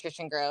Fitness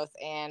Nutrition Growth,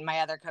 and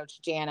my other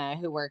coach, Jana,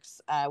 who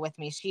works with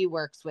me, she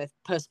works with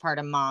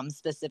postpartum moms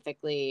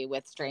specifically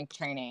with strength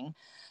training.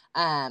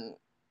 Um,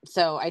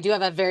 so I do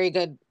have a very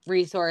good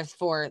resource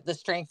for the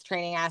strength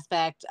training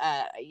aspect.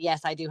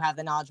 Yes, I do have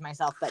the knowledge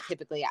myself, but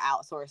typically I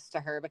outsource to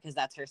her because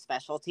that's her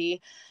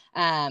specialty.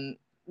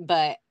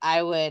 But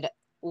I would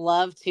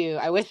love to.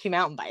 I wish she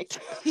mountain biked.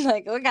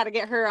 Like, we got to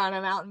get her on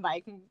a mountain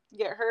bike and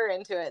get her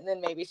into it, and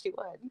then maybe she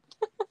would.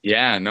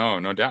 Yeah,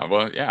 no doubt.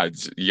 Well, yeah,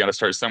 you got to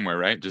start somewhere,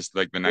 right? Just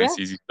like the Yeah. nice,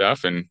 easy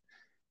stuff, and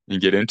you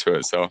get into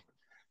it. So,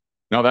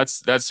 no,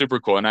 that's super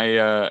cool. And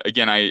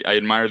again, I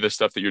admire the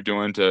stuff that you're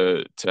doing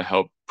to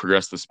help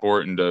progress the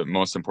sport, and to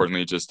most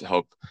importantly, just to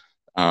help,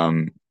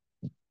 um,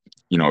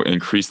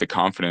 increase the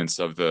confidence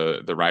of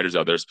the riders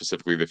out there,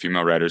 specifically the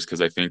female riders,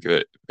 because I think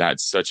that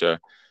that's such a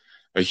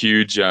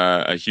huge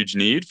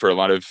need for a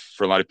lot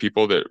of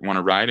people that want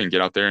to ride and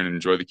get out there and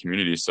enjoy the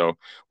community. So,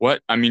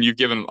 I mean, you've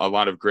given a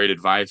lot of great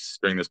advice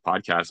during this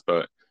podcast,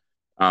 but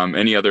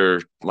any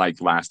other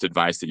like last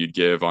advice that you'd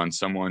give on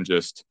someone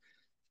just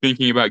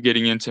thinking about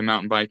getting into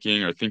mountain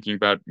biking, or thinking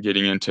about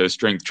getting into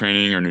strength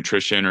training or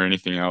nutrition or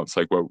anything else?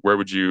 Like, where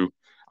would you?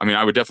 I mean,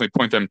 I would definitely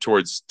point them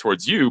towards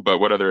you, but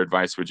what other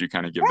advice would you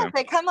kind of give Yeah, them?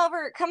 they come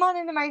on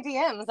into my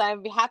DMs.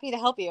 I'd be happy to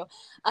help you.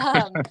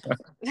 I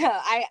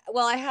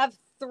have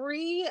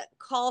 3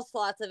 call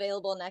slots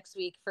available next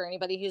week for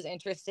anybody who's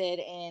interested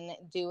in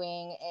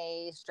doing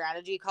a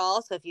strategy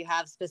call. So if you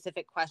have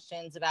specific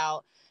questions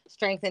about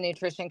strength and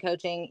nutrition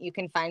coaching, you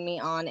can find me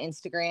on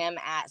Instagram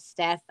at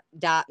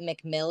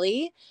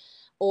steph.mcmillan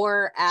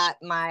or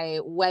at my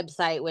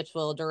website, which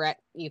will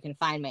you can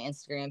find my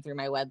Instagram through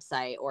my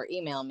website or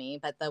email me.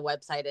 But the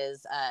website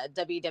is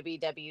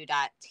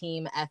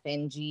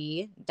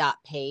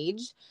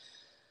www.teamfng.page.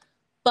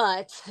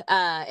 But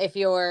if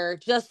you're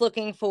just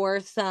looking for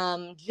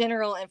some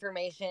general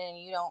information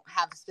and you don't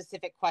have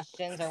specific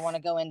questions or want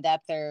to go in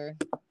depth or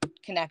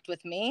connect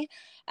with me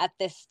at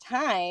this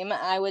time,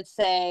 I would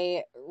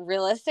say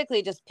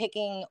realistically just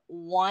picking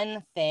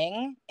one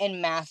thing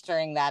and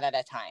mastering that at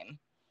a time.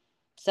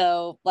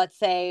 So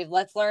let's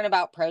learn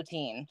about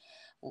protein.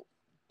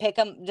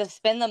 Just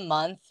spend the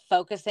month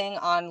focusing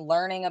on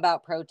learning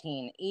about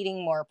protein,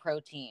 eating more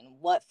protein.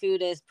 What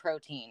food is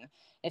protein?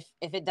 If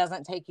it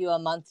doesn't take you a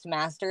month to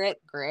master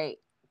it, great.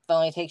 If it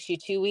only takes you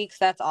 2 weeks,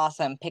 that's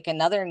awesome. Pick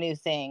another new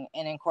thing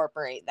and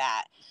incorporate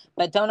that.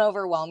 But don't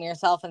overwhelm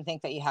yourself and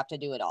think that you have to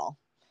do it all.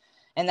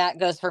 And that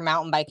goes for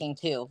mountain biking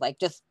too. Like,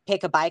 just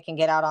pick a bike and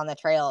get out on the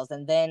trails,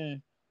 and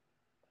then,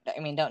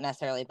 don't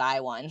necessarily buy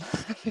one.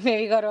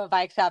 Maybe go to a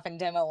bike shop and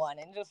demo one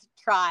and just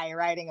try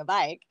riding a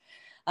bike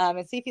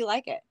and see if you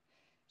like it.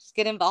 Just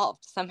get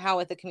involved somehow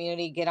with the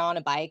community. Get on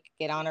a bike,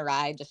 get on a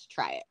ride, just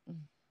try it.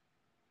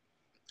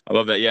 I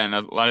love that. Yeah. And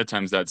a lot of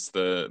times that's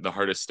the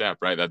hardest step,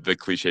 right? That the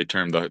cliche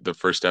term, the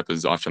first step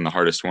is often the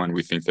hardest one.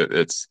 We think that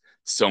it's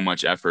so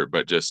much effort,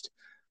 but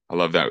I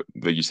love that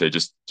you say,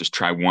 just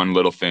try one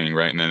little thing,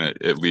 right? And then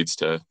it leads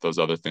to those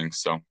other things.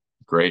 So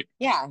great.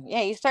 Yeah.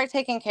 You start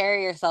taking care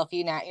of yourself.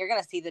 You're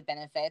going to see the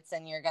benefits,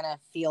 and you're going to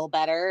feel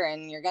better,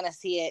 and you're going to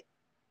see it,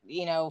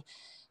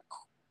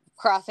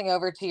 crossing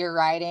over to your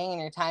riding and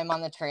your time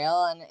on the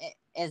trail. And it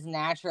is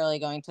naturally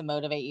going to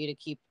motivate you to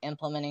keep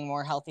implementing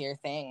more healthier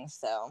things.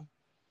 So.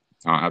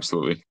 Oh,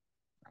 absolutely.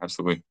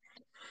 Absolutely.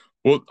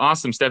 Well,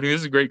 awesome, Stephanie.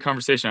 This is a great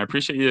conversation. I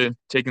appreciate you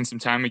taking some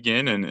time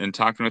again and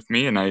talking with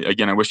me. And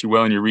I wish you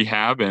well in your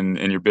rehab and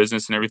your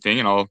business and everything.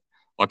 And I'll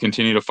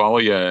continue to follow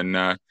you.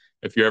 And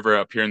if you're ever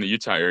up here in the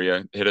Utah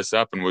area, hit us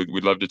up, and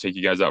we'd love to take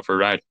you guys out for a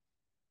ride.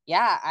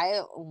 Yeah,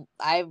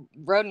 I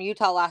rode in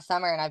Utah last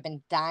summer, and I've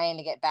been dying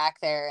to get back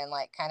there and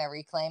kind of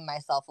reclaim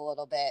myself a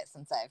little bit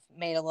since I've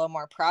made a little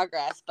more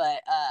progress.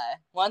 But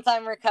once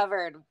I'm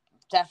recovered,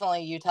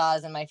 definitely Utah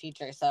is in my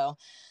future. So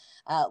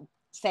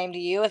same to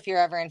you. If you're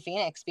ever in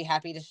Phoenix, be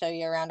happy to show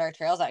you around our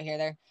trails out here.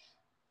 They're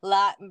a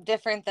lot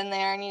different than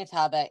they are in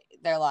Utah, but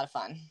they're a lot of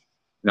fun.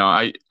 No,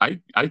 I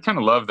kind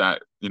of love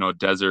that,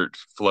 desert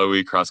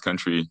flowy cross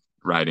country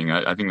riding.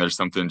 I think there's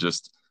something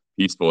just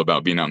peaceful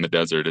about being out in the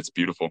desert. It's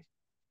beautiful.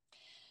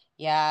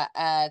 Yeah,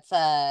 it's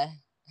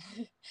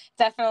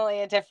definitely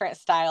a different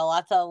style.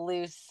 Lots of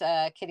loose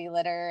kitty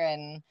litter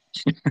and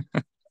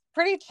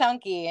pretty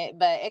chunky,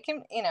 but it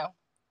can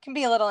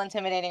be a little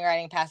intimidating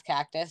riding past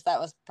cactus. That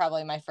was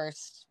probably my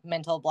first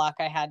mental block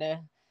I had to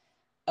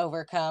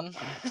overcome.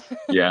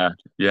 Yeah,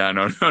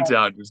 no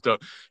doubt.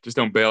 Just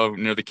don't bail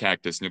near the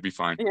cactus, and you'll be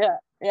fine.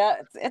 Yeah,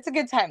 it's a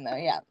good time though.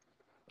 Yeah.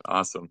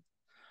 Awesome.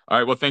 All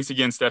right. Well, thanks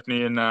again,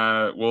 Stephanie, and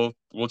we'll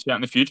chat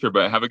in the future.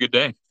 But have a good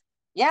day.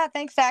 Yeah.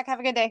 Thanks, Zach. Have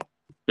a good day.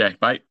 Okay.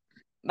 Bye.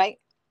 Bye.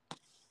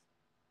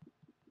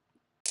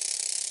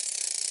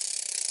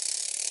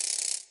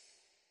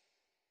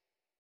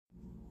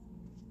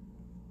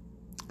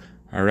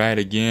 All right.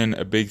 Again,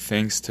 a big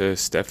thanks to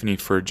Stephanie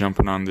for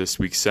jumping on this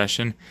week's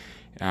session.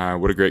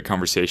 What a great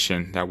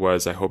conversation that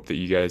was. I hope that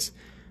you guys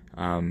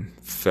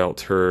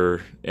felt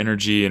her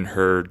energy and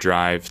her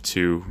drive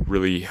to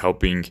really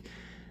helping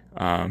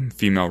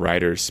female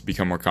riders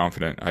become more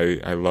confident.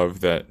 I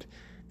love that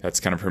that's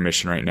kind of her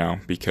mission right now,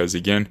 because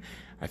again,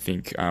 I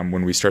think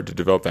when we start to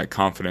develop that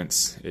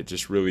confidence, it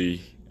just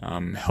really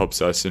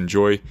helps us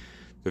enjoy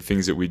the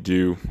things that we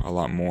do a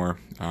lot more,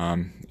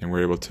 and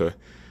we're able to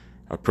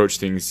approach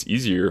things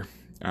easier.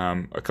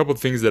 A couple of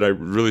things that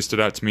really stood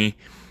out to me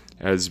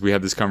as we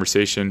had this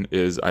conversation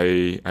is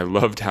I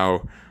loved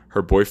how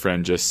her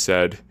boyfriend just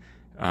said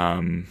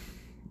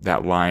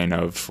that line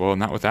of, well,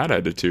 not with that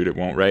attitude, it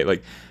won't, right?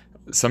 Like,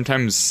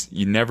 sometimes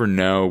you never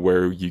know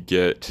where you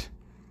get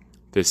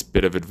this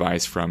bit of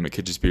advice from. It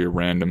could just be a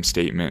random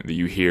statement that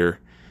you hear,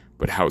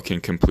 but how it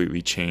can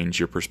completely change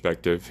your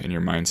perspective and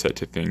your mindset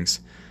to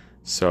things.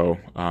 So,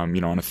 on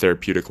a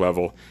therapeutic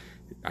level,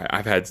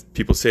 I've had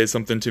people say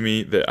something to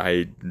me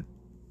that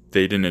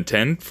they didn't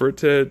intend for it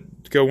to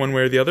go one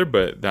way or the other,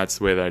 but that's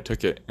the way that I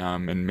took it.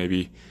 And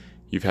maybe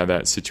you've had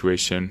that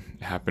situation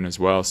happen as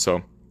well.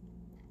 So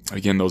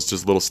again, those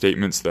just little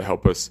statements that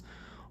help us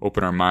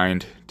open our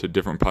mind to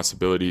different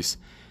possibilities.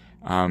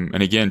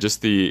 And again,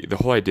 just the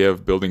whole idea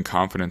of building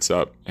confidence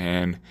up,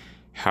 and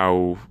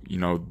how,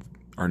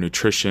 our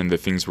nutrition, the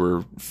things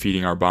we're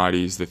feeding our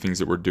bodies, the things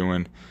that we're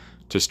doing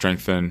to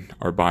strengthen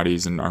our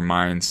bodies and our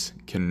minds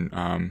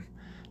can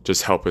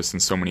just help us in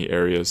so many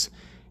areas,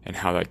 and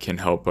how that can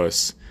help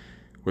us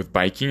with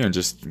biking and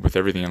just with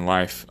everything in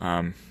life.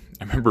 I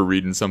remember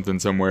reading something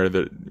somewhere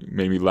that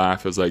made me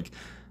laugh. It was like,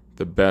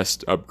 the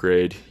best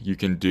upgrade you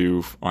can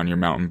do on your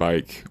mountain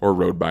bike or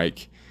road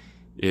bike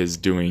is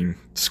doing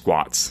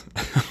squats,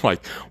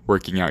 like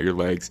working out your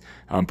legs,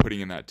 putting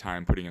in that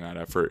time, putting in that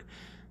effort.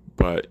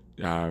 But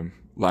a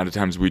lot of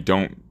times we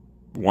don't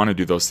want to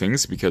do those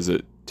things because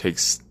it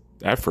takes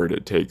effort,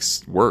 it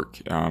takes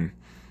work, it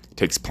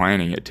takes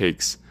planning, it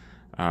takes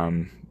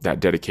that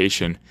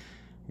dedication,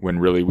 when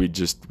really we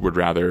just would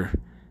rather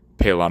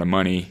pay a lot of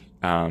money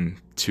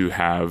to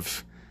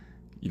have,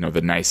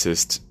 the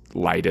nicest,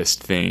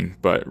 lightest thing.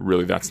 But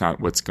really that's not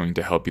what's going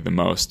to help you the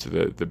most.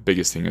 The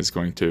biggest thing is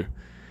going to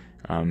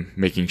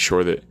making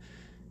sure that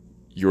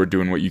you're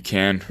doing what you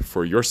can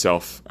for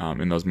yourself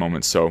in those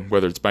moments. So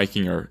whether it's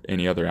biking or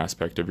any other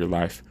aspect of your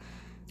life,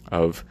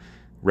 of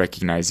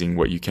recognizing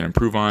what you can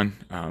improve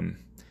on,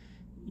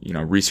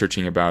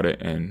 researching about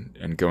it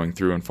and going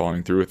through and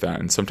following through with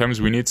that. And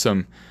sometimes we need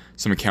some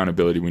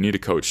accountability. We need a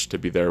coach to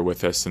be there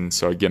with us. And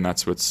so again,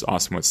 that's what's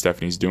awesome. What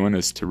Stephanie's doing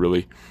is to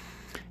really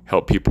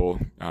help people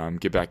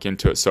get back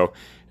into it. So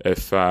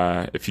if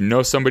you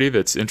know somebody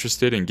that's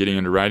interested in getting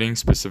into riding,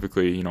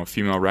 specifically,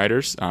 female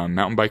riders,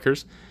 mountain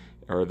bikers,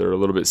 or they're a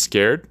little bit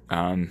scared,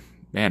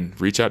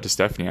 reach out to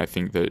Stephanie. I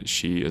think that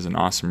she is an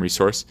awesome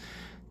resource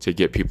to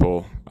get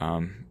people,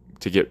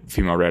 to get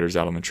female riders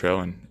out on the trail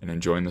and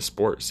enjoying the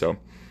sport. So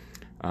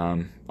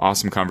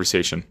awesome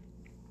conversation.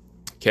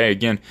 Okay,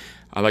 again,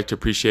 I'd like to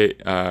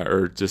appreciate,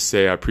 or just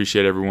say I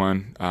appreciate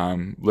everyone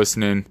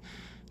listening,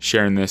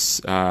 sharing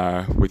this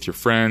with your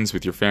friends,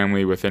 with your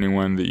family, with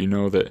anyone that you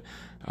know that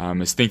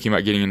is thinking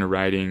about getting into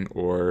riding,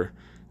 or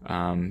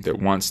that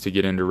wants to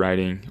get into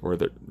riding, or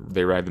that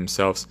they ride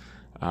themselves.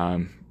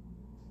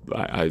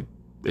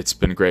 It's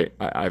been great.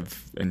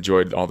 I've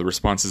enjoyed all the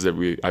responses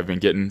that I've been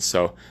getting.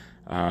 So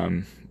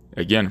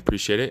again,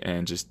 appreciate it,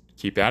 and just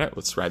keep at it.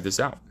 Let's ride this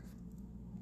out.